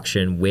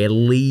production. We're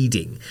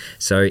leading.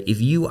 So if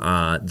you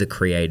are the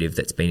creative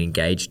that's been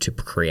engaged to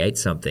create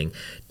something,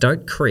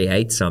 don't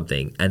create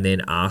something and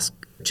then ask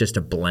just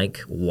a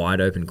blank, wide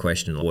open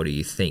question, what do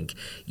you think?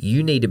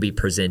 You need to be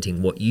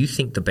presenting what you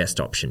think the best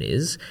option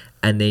is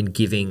and then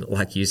giving,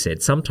 like you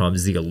said,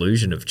 sometimes the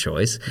illusion of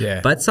choice,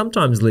 but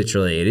sometimes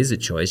literally it is a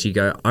choice. You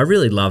go, I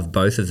really love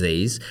both of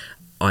these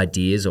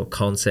ideas or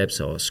concepts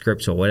or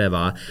scripts or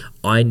whatever.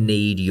 I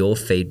need your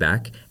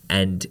feedback,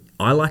 and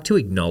I like to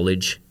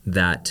acknowledge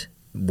that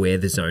where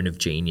the zone of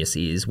genius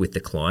is with the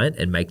client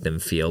and make them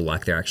feel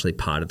like they're actually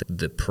part of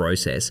the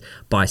process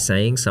by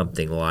saying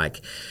something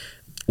like,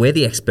 we're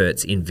the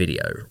experts in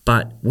video,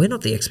 but we're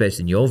not the experts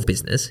in your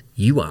business.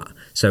 You are.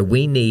 So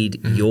we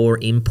need your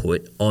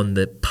input on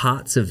the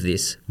parts of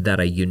this that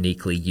are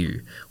uniquely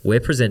you. We're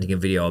presenting a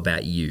video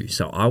about you.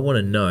 So I want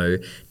to know,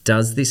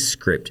 does this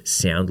script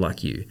sound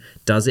like you?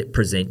 Does it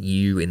present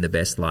you in the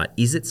best light?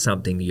 Is it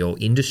something your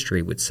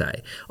industry would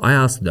say? I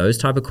ask those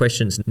type of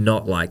questions,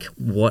 not like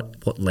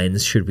what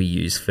lens should we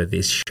use for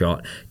this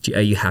shot?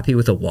 Are you happy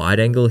with a wide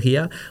angle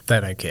here? They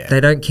don't care.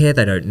 They don't care.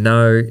 They don't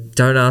know.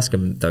 Don't ask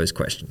them those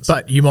questions.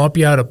 But you might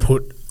be able to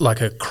put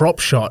like a crop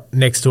shot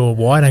next to a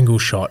wide angle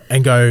shot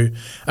and go,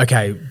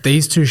 okay,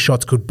 these two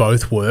shots could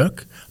both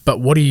work, but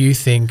what do you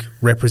think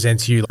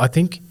represents you? I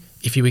think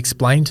if you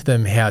explain to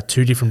them how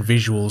two different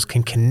visuals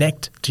can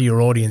connect to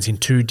your audience in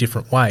two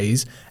different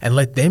ways and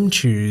let them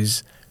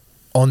choose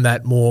on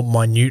that more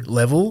minute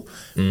level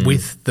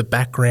with the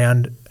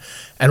background,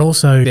 and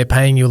also they're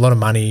paying you a lot of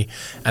money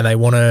and they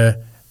want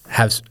to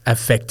have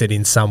affected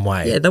in some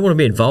way. Yeah, they want to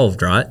be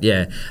involved, right?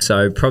 Yeah.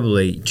 So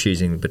probably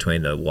choosing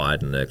between the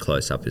wide and the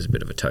close-up is a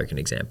bit of a token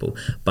example.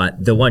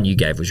 But the one you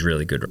gave was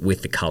really good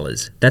with the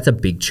colours. That's a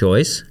big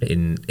choice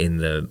in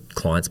the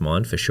client's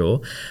mind for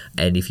sure.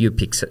 And if you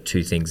pick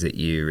two things that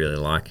you really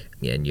like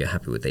and you're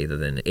happy with either,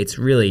 then it's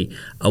really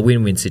a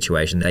win-win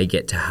situation. They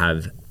get to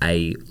have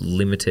a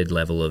limited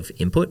level of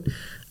input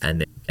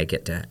and they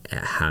get to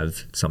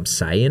have some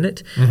say in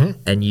it,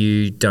 and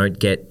you don't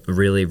get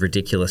really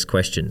ridiculous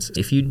questions.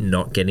 If you're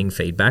not getting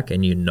feedback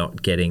and you're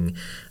not getting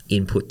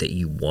input that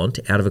you want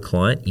out of a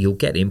client, you'll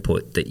get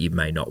input that you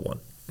may not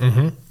want.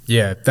 Mm-hmm.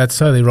 Yeah, that's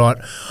totally right.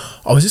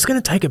 I was just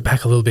going to take it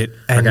back a little bit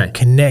and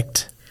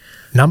connect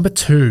number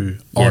 2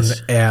 on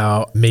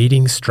our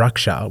meeting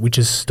structure, which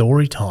is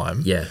story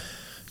time,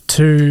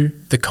 to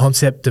the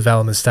concept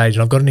development stage.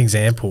 And I've got an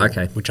example,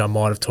 which I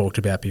might have talked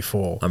about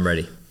before. I'm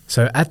ready.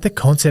 So at the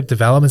concept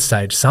development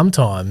stage,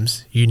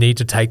 sometimes you need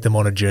to take them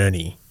on a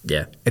journey.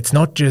 Yeah. It's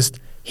not just,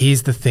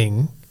 here's the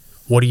thing,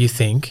 what do you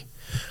think?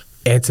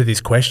 Answer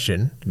this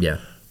question. Yeah.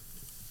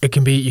 It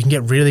can be, you can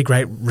get really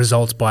great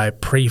results by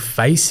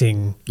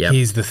prefacing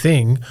here's the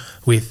thing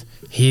with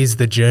here's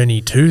the journey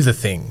to the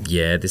thing.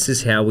 Yeah, this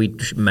is how we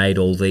made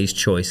all these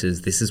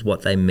choices. This is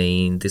what they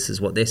mean. This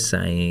is what they're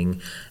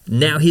saying.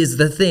 Now here's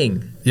the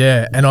thing.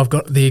 Yeah, and I've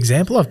got the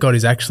example I've got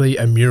is actually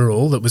a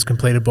mural that was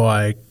completed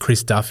by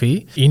Chris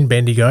Duffy in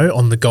Bendigo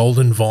on the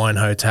Golden Vine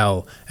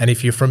Hotel. And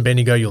if you're from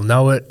Bendigo, you'll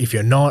know it. If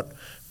you're not,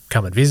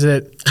 come and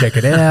visit, check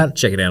it out.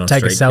 Check it out on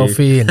Take a Street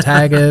selfie and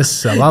tag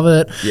us. I love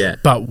it. Yeah.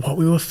 But what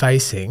we were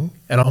facing,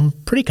 and I'm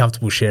pretty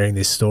comfortable sharing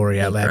this story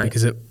out loud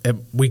because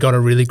we got a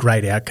really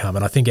great outcome,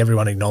 and I think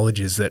everyone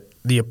acknowledges that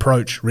the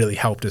approach really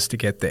helped us to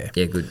get there.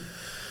 Yeah, good.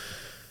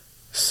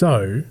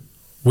 So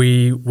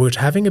we were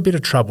having a bit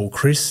of trouble.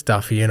 Chris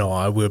Duffy and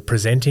I were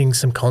presenting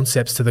some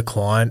concepts to the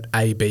client,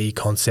 A-B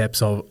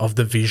concepts of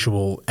the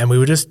visual, and we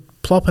were just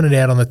plopping it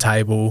out on the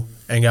table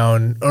and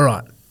going, all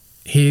right,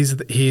 here's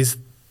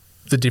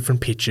the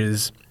different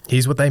pictures,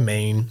 here's what they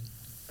mean,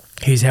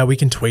 here's how we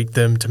can tweak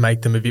them to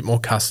make them a bit more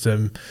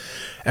custom.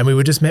 And we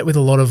were just met with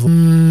a lot of,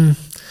 I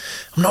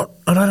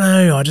don't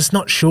know, I'm just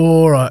not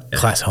sure.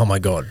 Class, oh my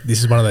God, this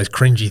is one of those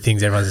cringy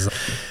things everyone says,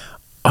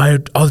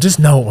 I'll just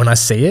know it when I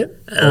see it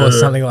or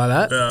something like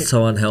that.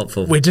 So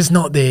unhelpful. We're just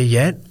not there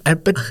yet.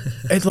 But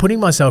putting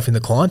myself in the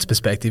client's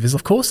perspective is,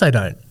 of course they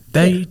don't.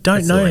 They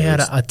don't know how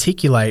to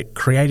articulate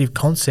creative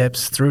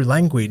concepts through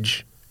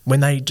language when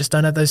they just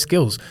don't have those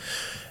skills.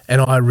 And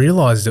I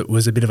realised it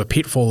was a bit of a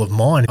pitfall of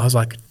mine. I was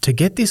like, to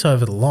get this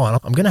over the line,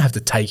 I'm going to have to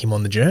take him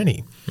on the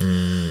journey.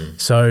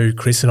 So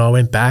Chris and I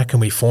went back and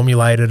we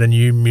formulated a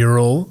new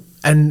mural.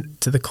 And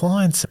to the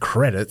client's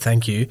credit,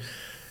 thank you,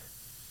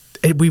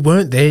 we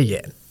weren't there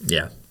yet.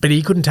 Yeah. But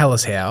he couldn't tell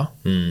us how,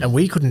 and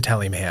we couldn't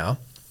tell him how.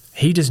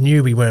 He just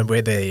knew we weren't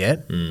there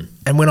yet.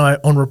 And when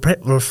on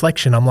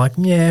reflection, I'm like,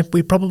 yeah,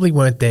 we probably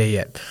weren't there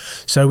yet.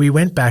 So we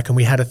went back and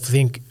we had to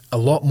think a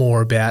lot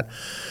more about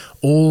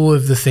all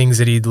of the things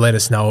that he'd let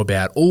us know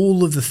about,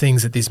 all of the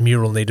things that this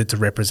mural needed to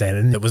represent.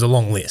 And it was a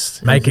long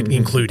list. Make it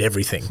include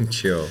everything.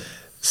 Sure.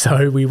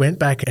 So we went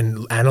back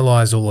and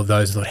analysed all of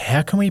those and thought,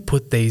 how can we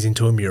put these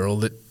into a mural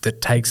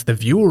that takes the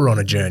viewer on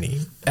a journey?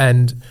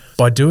 And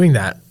by doing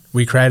that,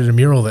 we created a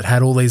mural that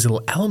had all these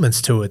little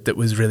elements to it that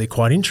was really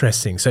quite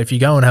interesting. So if you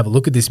go and have a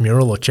look at this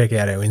mural or check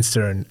out our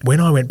Insta, and when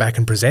I went back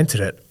and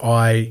presented it,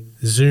 I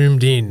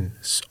zoomed in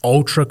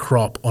ultra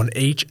crop on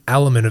each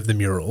element of the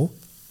mural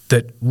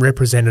that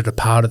represented a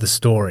part of the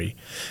story.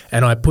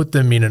 And I put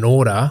them in an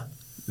order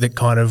that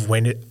kind of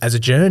went as a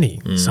journey.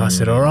 So I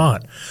said, all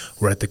right,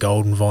 we're at the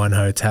Golden Vine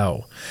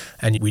Hotel.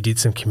 And we did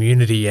some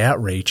community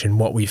outreach, and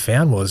what we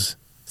found was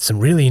some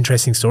really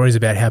interesting stories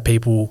about how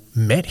people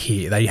met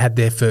here. They had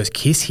their first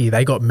kiss here.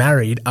 They got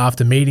married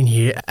after meeting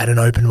here at an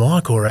open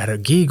mic or at a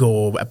gig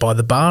or by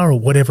the bar or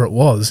whatever it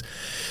was.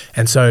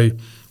 And so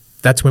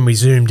that's when we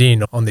zoomed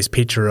in on this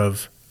picture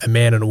of a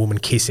man and a woman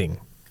kissing,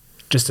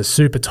 just a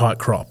super tight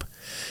crop.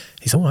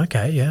 He's like,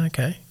 oh,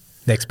 okay.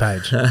 Next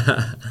page.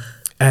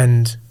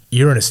 And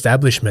you're an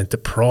establishment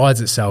that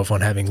prides itself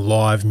on having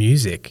live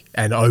music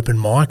and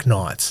open mic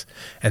nights.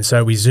 And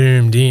so we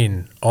zoomed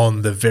in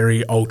on the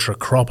very ultra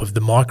crop of the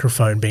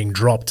microphone being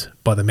dropped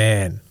by the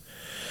man.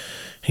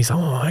 He's like,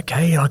 oh,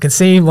 okay. And I can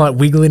see him like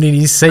wiggling in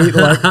his seat,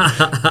 like,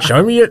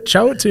 show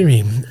it to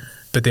me.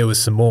 But there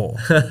was some more.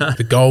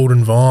 The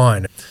Golden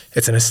Vine.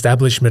 It's an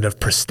establishment of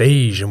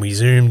prestige. And we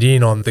zoomed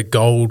in on the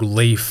gold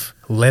leaf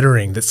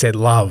lettering that said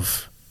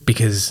love,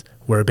 because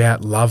we're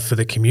about love for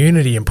the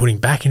community and putting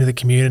back into the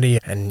community,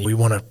 and we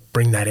want to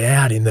bring that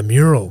out in the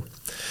mural.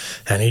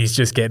 And he's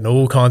just getting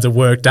all kinds of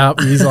worked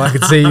up. I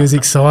could see he was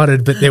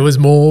excited, but there was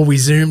more. We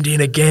zoomed in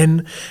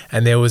again,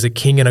 and there was a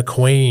king and a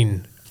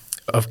queen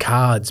of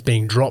cards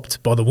being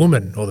dropped by the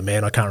woman or the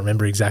man, I can't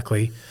remember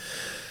exactly.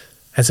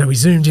 And so we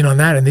zoomed in on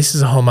that, and this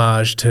is a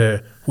homage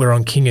to, we're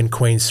on King and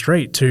Queen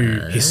Street, two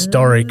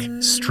historic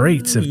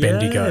streets of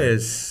Bendigo,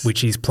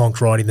 which is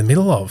plonked right in the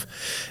middle of.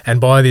 And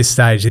by this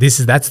stage,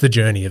 that's the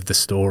journey of the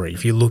story.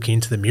 If you look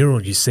into the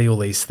mural, you see all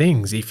these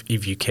things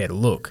if you care to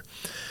look.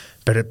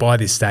 But by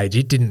this stage,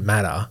 it didn't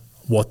matter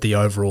what the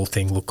overall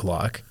thing looked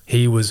like.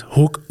 He was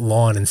hook,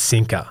 line and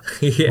sinker.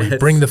 We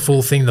bring the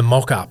full thing, the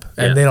mock-up.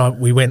 And then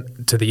we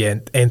went to the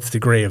nth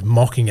degree of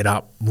mocking it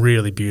up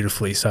really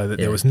beautifully so that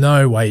there was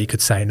no way he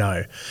could say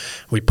no.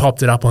 We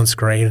popped it up on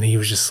screen and he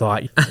was just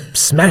like,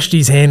 smashed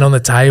his hand on the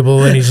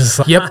table and he's just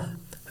like, yep,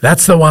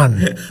 that's the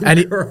one.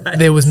 And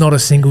there was not a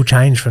single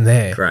change from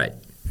there. Great.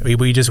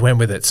 We just went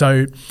with it.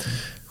 So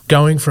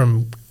going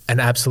from an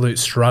absolute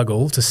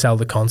struggle to sell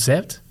the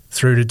concept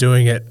through to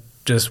doing it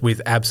just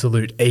with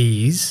absolute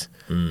ease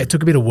It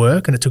took a bit of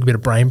work and it took a bit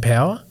of brain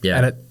power, Yeah.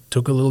 and it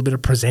took a little bit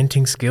of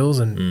presenting skills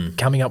and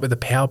coming up with a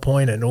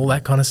PowerPoint and all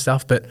that kind of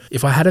stuff. But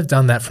if I had have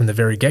done that from the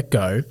very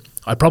get-go,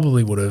 I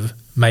probably would have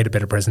made a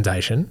better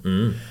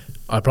presentation.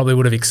 I probably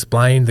would have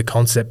explained the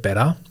concept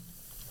better,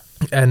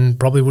 and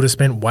probably would have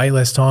spent way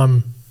less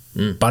time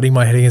butting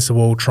my head against the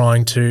wall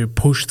trying to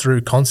push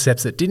through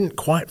concepts that didn't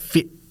quite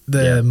fit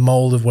the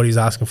mold of what he's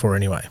asking for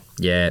anyway.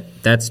 Yeah,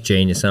 that's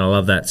genius, and I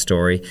love that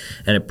story.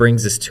 And it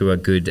brings us to a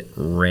good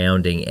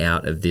rounding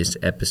out of this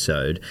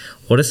episode.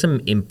 What are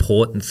some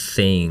important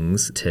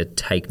things to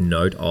take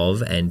note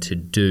of and to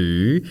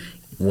do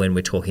when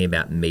we're talking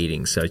about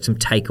meetings? So some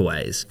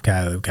takeaways.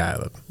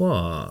 Caleb.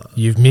 What?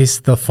 You've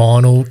missed the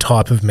final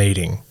type of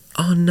meeting.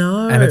 Oh,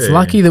 no. And it's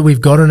lucky that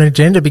we've got an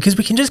agenda because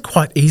we can just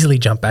quite easily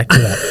jump back to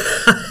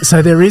that.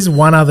 So there is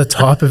one other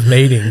type of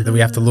meeting that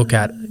we have to look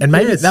at. And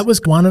maybe that was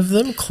one of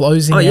them,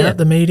 closing out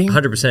the meeting.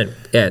 100%.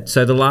 Yeah.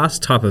 So the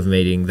last type of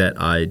meeting that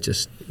I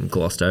just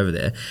glossed over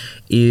there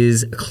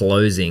is a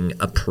closing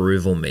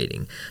approval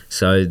meeting.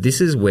 So this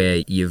is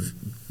where you've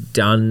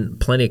done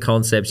plenty of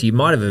concepts. You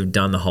might have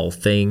done the whole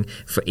thing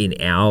in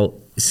our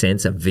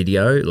sense of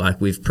video.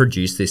 Like, we've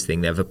produced this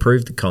thing. They've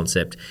approved the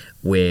concept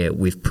where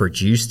we've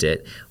produced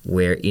it.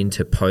 We're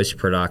into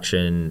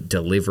post-production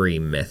delivery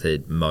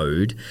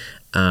mode,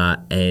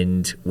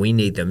 and we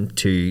need them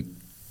to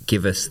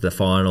give us the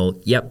final,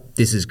 yep,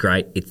 this is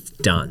great, it's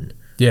done.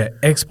 Yeah,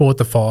 export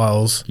the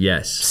files.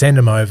 Yes. Send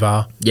them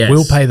over. Yes.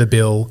 We'll pay the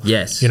bill.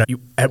 Yes.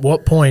 At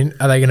what point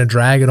are they going to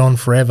drag it on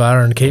forever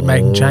and keep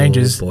making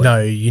changes? Boy.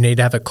 No, you need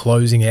to have a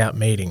closing out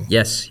meeting.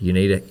 Yes, you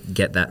need to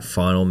get that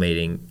final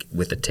meeting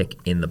with a tick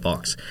in the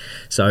box.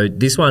 So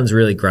this one's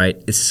really great.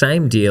 It's the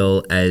same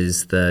deal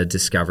as the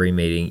discovery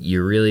meeting.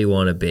 You really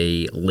want to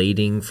be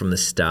leading from the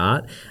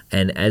start.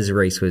 And as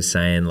Reece was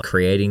saying,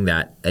 creating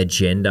that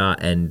agenda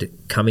and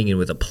coming in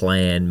with a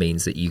plan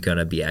means that you're going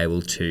to be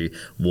able to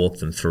walk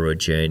them through a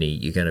journey.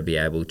 You're going to be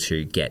able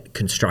to get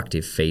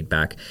constructive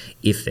feedback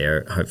if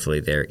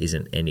hopefully there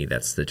isn't any.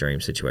 That's the dream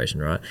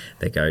situation, right?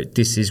 They go,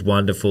 this is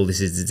wonderful.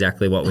 This is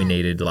exactly what we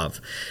needed, love.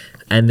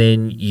 And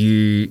then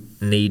you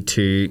need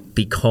to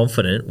be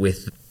confident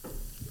with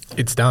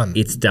it's done.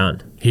 It's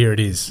done. Here it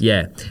is.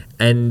 Yeah.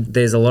 And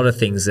there's a lot of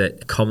things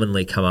that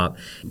commonly come up.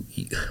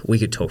 We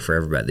could talk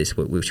forever about this,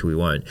 which we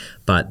won't.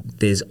 But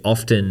there's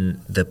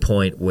often the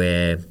point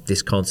where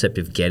this concept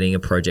of getting a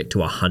project to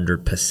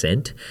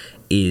 100%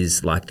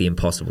 is like the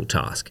impossible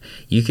task.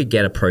 You could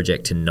get a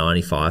project to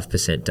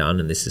 95% done,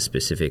 and this is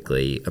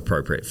specifically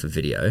appropriate for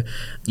video.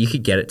 You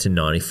could get it to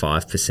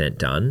 95%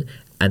 done,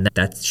 and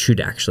that should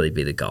actually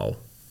be the goal.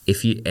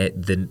 If you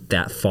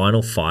that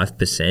final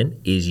 5%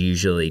 is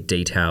usually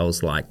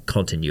details like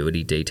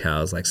continuity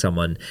details, like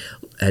someone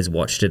has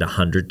watched it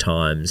 100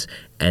 times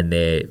and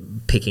they're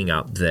picking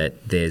up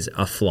that there's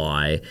a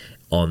fly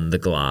on the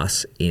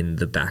glass in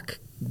the back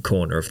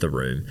corner of the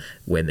room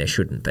when there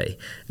shouldn't be.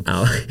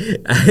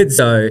 And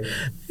so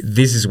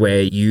this is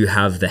where you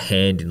have the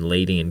hand in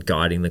leading and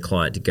guiding the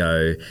client to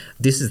go,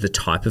 this is the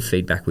type of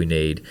feedback we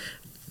need.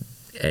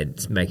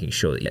 And making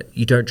sure that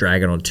you don't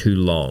drag it on too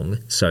long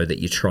so that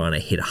you're trying to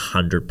hit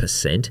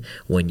 100%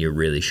 when you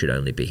really should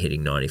only be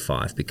hitting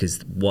 95,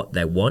 because what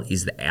they want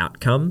is the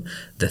outcome,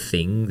 the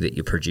thing that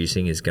you're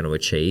producing is going to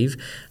achieve,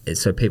 and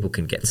so people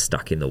can get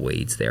stuck in the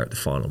weeds there at the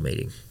final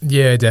meeting.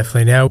 Yeah,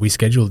 definitely. Now we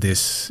scheduled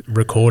this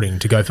recording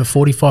to go for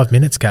 45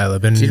 minutes,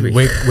 Caleb, and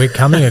we're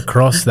coming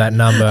across that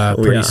number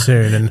pretty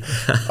soon. And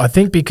I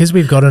think because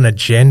we've got an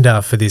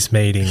agenda for this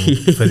meeting,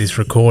 for this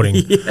recording,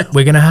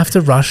 we're going to have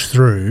to rush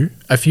through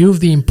a few of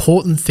the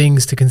important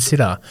things to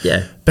consider.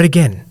 Yeah. But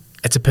again,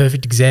 it's a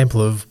perfect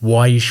example of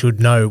why you should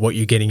know what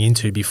you're getting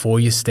into before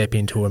you step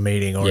into a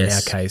meeting, or in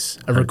our case,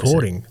 a 100%.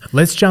 Recording.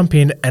 Let's jump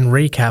in and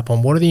recap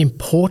on what are the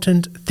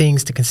important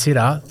things to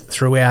consider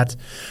throughout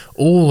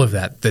all of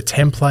that, the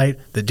template,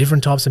 the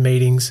different types of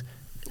meetings.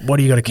 What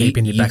do you got to keep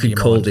in your back of your mind? You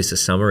could call this a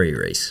summary,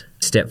 Reece.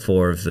 Step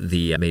 4 of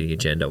the meeting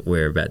agenda.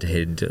 We're about to head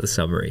into the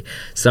summary.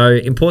 So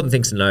important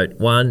things to note.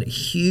 One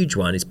huge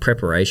one is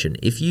preparation.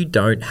 If you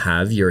don't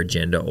have your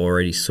agenda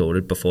already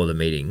sorted before the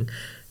meeting,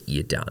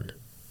 you're done.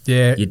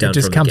 Yeah, you're done. It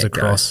just comes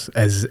across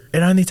as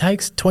it only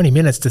takes 20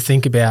 minutes to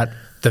think about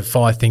the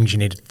 5 things you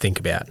need to think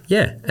about.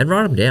 Yeah, and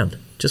write them down.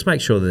 Just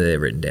make sure that they're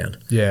written down.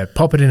 Yeah,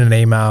 pop it in an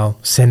email,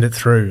 send it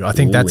through. I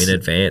think that's in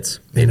advance.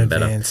 In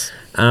advance.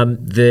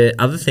 The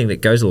other thing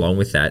that goes along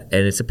with that,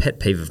 and it's a pet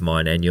peeve of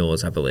mine and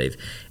yours, I believe,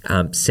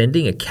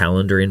 sending a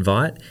calendar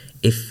invite.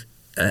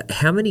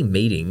 How many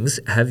meetings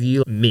have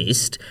you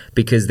missed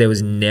because there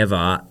was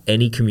never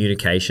any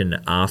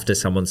communication after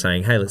someone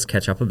saying, hey, let's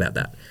catch up about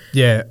that?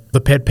 Yeah,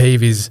 the pet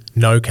peeve is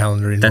no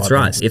calendar invite. That's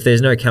right. If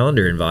there's no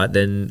calendar invite,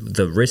 then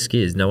the risk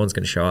is no one's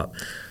going to show up.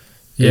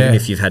 Even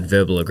if you've had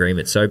verbal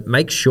agreement. So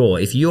make sure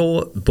if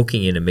you're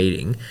booking in a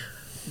meeting,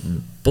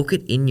 book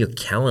it in your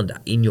calendar,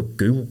 in your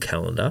Google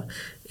Calendar,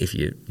 if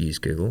you use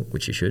Google,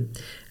 which you should.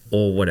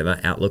 or whatever,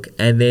 Outlook,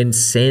 and then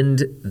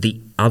send the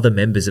other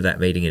members of that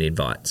meeting an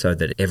invite so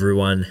that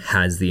everyone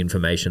has the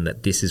information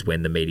that this is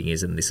when the meeting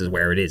is and this is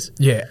where it is.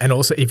 Yeah, and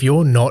also if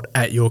you're not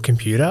at your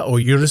computer or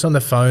you're just on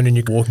the phone and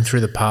you're walking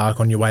through the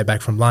park on your way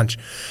back from lunch,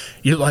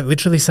 you like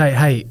literally say,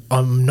 hey,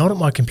 I'm not at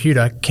my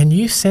computer. Can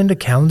you send a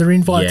calendar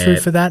invite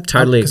through for that?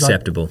 Totally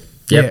acceptable.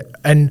 Yep. Yeah,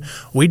 and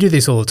we do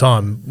this all the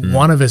time.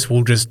 One of us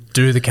will just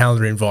do the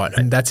calendar invite,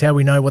 and that's how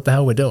we know what the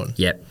hell we're doing.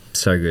 Yep,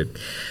 so good.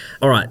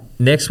 All right,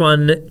 next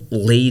one,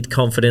 lead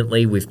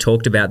confidently. We've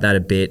talked about that a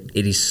bit.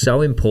 It is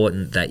so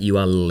important that you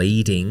are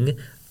leading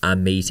a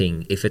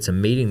meeting. If it's a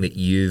meeting that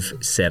you've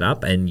set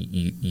up and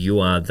you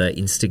are the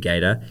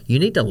instigator, you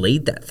need to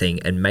lead that thing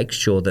and make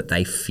sure that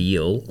they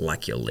feel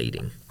like you're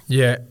leading.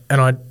 Yeah,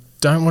 and I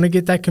don't want to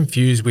get that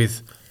confused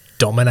with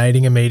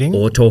dominating a meeting.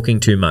 Or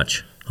talking too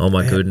much. Oh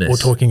my goodness. Or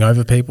talking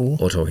over people.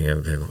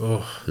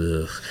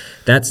 Ugh.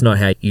 That's not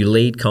how you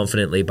lead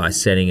confidently, by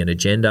setting an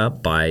agenda,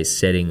 by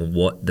setting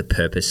what the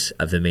purpose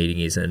of the meeting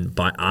is, and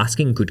by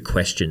asking good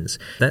questions.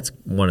 That's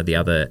one of the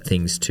other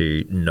things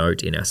to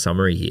note in our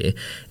summary here,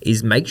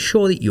 is make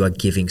sure that you are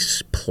giving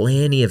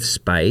plenty of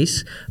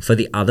space for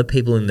the other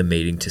people in the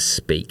meeting to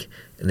speak.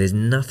 And there's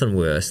nothing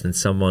worse than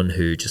someone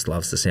who just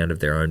loves the sound of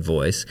their own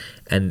voice,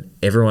 and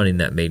everyone in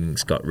that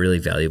meeting's got really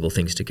valuable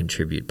things to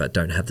contribute but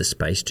don't have the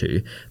space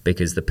to,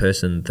 because the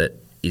person that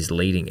is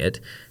leading it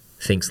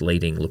thinks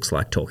leading looks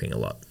like talking a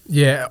lot.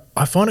 Yeah,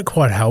 I find it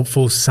quite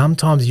helpful.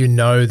 Sometimes you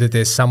know that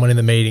there's someone in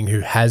the meeting who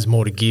has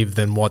more to give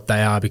than what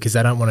they are because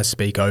they don't want to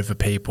speak over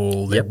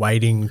people. They're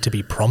waiting to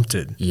be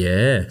prompted.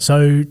 Yeah.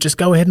 So just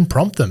go ahead and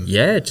prompt them.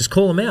 Yeah, just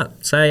call them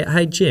out. Say,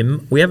 hey,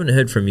 Jim, we haven't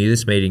heard from you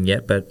this meeting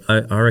yet, but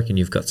I reckon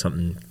you've got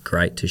something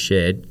great to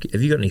share.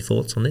 Have you got any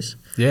thoughts on this?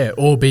 Yeah,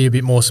 or be a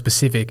bit more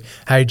specific.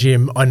 Hey,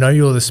 Jim, I know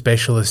you're the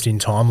specialist in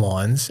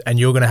timelines and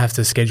you're going to have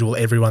to schedule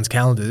everyone's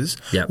calendars.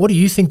 Yep. What do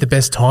you think the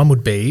best time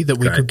would be that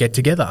we could get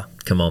together?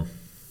 Come on.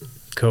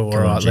 Cool.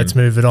 All right, let's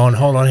move it on.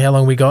 Hold on. How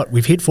long we got?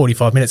 We've hit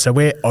 45 minutes, so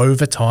we're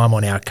over time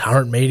on our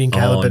current meeting,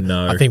 Caleb.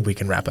 But I think we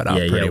can wrap it up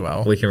pretty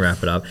well. We can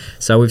wrap it up.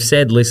 So we've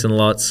said listen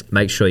lots,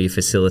 make sure you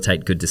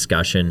facilitate good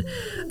discussion.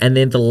 And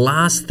then the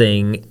last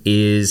thing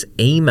is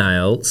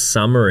email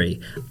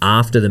summary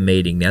after the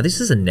meeting. Now, this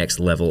is a next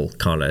level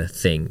kind of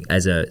thing.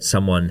 As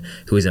someone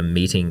who is a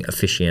meeting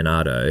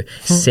aficionado,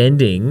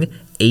 sending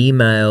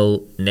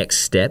email next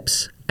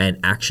steps and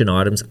action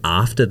items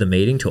after the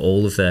meeting to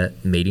all of the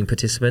meeting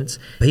participants,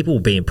 people will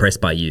be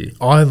impressed by you.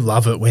 I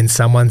love it when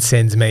someone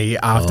sends me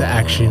after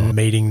action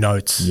meeting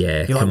notes.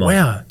 Yeah, you're like,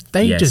 wow,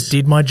 they just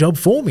did my job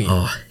for me.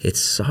 Oh,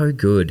 it's so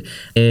good.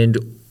 And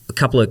a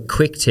couple of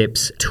quick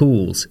tips,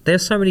 tools.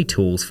 There's so many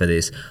tools for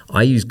this.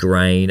 I use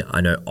Grain.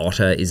 I know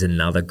Otter is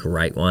another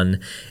great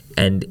one.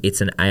 And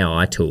it's an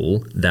AI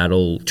tool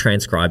that'll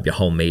transcribe your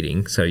whole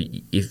meeting. So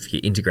if you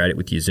integrate it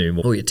with your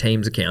Zoom or your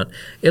Teams account,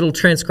 it'll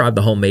transcribe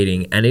the whole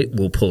meeting and it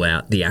will pull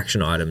out the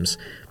action items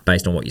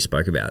based on what you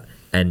spoke about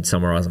and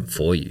summarize them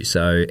for you.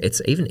 So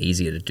it's even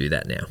easier to do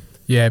that now.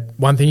 Yeah,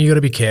 one thing you got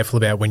to be careful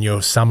about when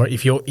you're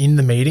if you're in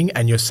the meeting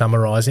and you're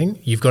summarizing,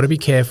 you've got to be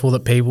careful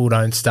that people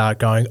don't start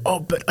going, oh,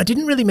 but I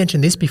didn't really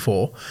mention this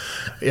before.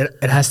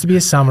 It has to be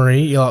a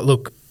summary. You're like,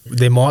 look,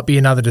 there might be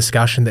another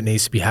discussion that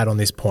needs to be had on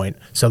this point.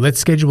 So let's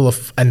schedule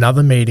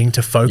another meeting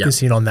to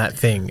focus in on that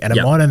thing. And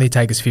it might only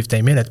take us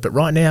 15 minutes, but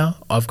right now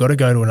I've got to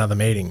go to another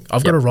meeting.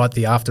 I've got to write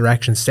the after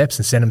action steps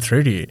and send them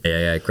through to you.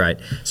 Yeah, great.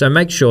 So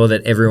make sure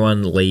that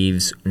everyone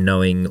leaves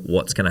knowing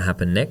what's going to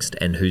happen next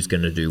and who's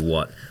going to do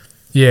what.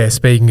 Yeah,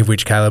 speaking of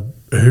which, Caleb,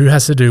 who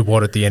has to do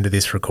what at the end of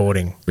this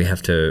recording? We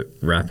have to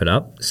wrap it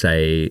up,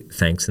 say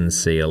thanks and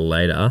see you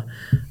later.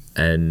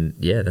 And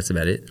yeah, that's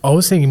about it. I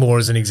was thinking more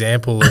as an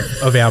example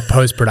of our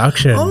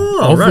post-production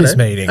of this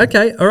meeting.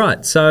 Okay, all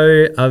right.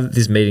 So of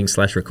this meeting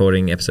 /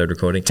 recording, episode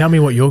recording. Tell me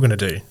what you're going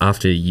to do.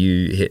 After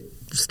you hit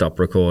stop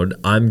record,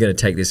 I'm going to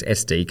take this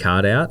SD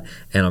card out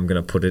and I'm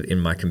going to put it in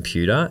my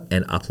computer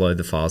and upload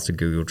the files to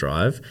Google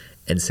Drive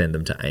and send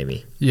them to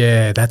Amy.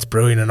 Yeah, that's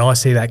brilliant. And I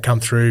see that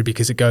come through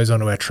because it goes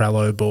onto our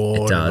Trello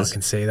board. It does. And I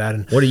can see that.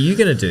 And what are you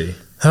going to do?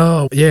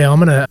 Oh, yeah,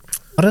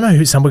 I don't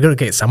know we're going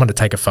to get someone to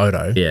take a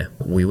photo. Yeah,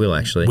 we will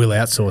actually. We'll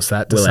outsource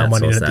that to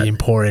someone in at the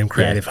Emporium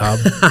Creative Hub,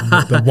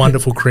 the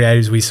wonderful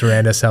creatives we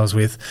surround ourselves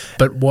with.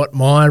 But what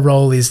my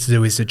role is to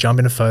do is to jump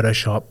into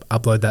Photoshop,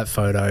 upload that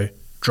photo,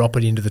 drop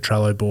it into the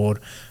Trello board.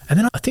 And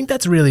then I think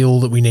that's really all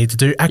that we need to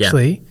do.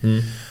 Actually,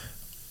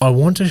 I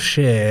want to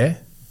share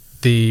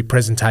the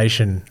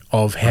presentation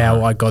of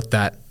how I got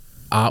that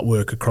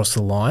artwork across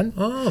the line.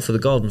 Oh, for the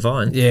Golden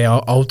Vine. Yeah,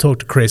 I'll talk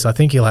to Chris. I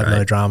think he'll have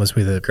no dramas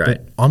with it. Great.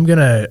 But I'm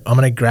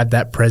gonna grab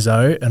that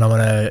prezzo and I'm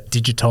gonna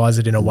digitize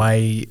it in a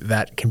way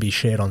that can be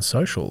shared on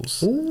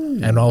socials.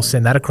 Ooh. And I'll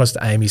send that across to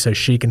Amy so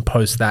she can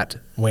post that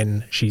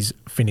when she's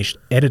finished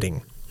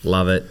editing.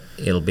 Love it.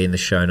 It'll be in the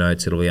show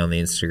notes. It'll be on the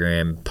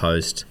Instagram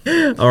post.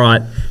 All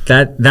right.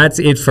 That's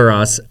it for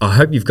us. I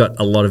hope you've got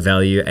a lot of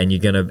value and you're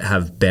going to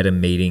have better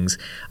meetings.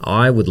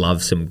 I would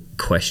love some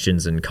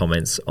questions and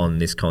comments on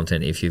this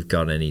content if you've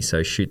got any.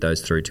 So shoot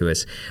those through to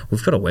us.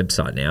 We've got a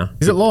website now.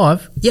 Is it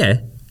live? Yeah.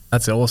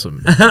 That's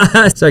awesome.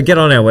 So get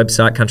on our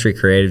website,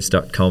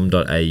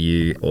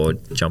 countrycreatives.com.au, or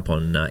jump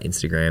on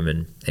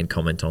Instagram and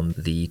comment on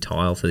the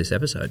tile for this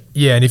episode.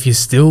 Yeah, and if you're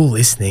still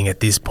listening at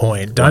this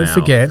point, don't Wow.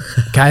 forget,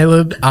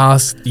 Caleb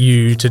asked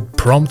you to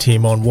prompt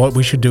him on what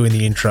we should do in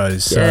the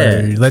intros. So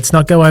Yeah. let's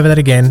not go over that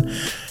again.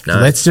 No.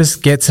 Let's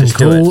just get some Just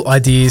do cool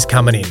ideas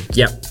coming in.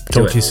 Yep.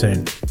 Talk to you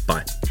soon.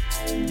 Bye.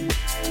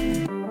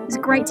 It's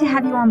great to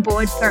have you on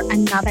board for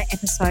another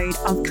episode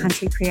of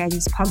Country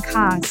Creatives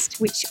Podcast,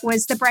 which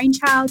was the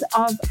brainchild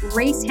of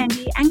Reece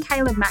Hendy and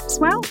Caleb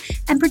Maxwell,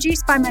 and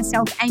produced by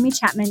myself, Amy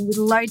Chapman, with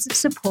loads of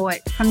support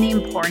from the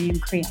Emporium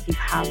Creative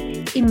Hub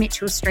in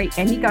Mitchell Street,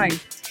 Bendigo.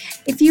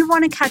 If you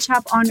want to catch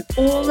up on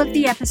all of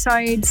the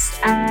episodes,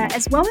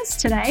 as well as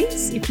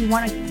today's, if you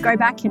want to go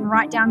back and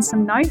write down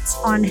some notes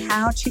on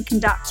how to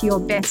conduct your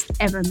best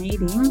ever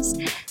meetings,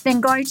 then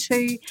go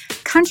to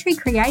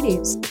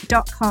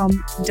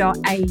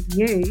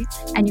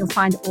countrycreatives.com.au and you'll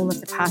find all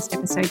of the past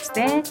episodes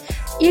there.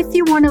 If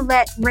you want to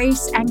let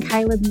Reece and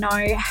Caleb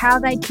know how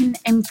they can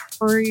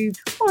improve,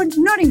 or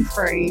not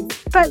improve,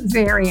 but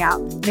vary up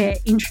their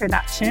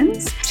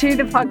introductions to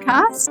the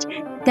podcast,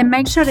 then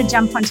make sure to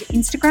jump onto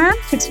Instagram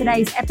for today's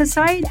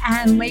episode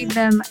and leave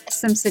them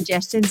some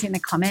suggestions in the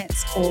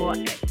comments or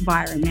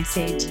via a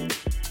message.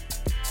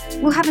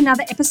 We'll have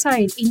another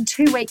episode in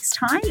 2 weeks'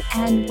 time,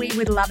 and we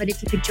would love it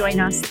if you could join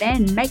us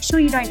then. Make sure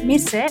you don't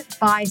miss it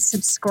by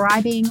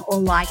subscribing or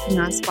liking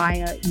us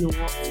via your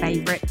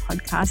favourite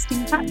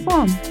podcasting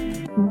platform.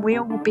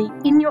 We'll be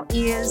in your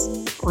ears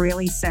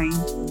really soon.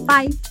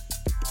 Bye.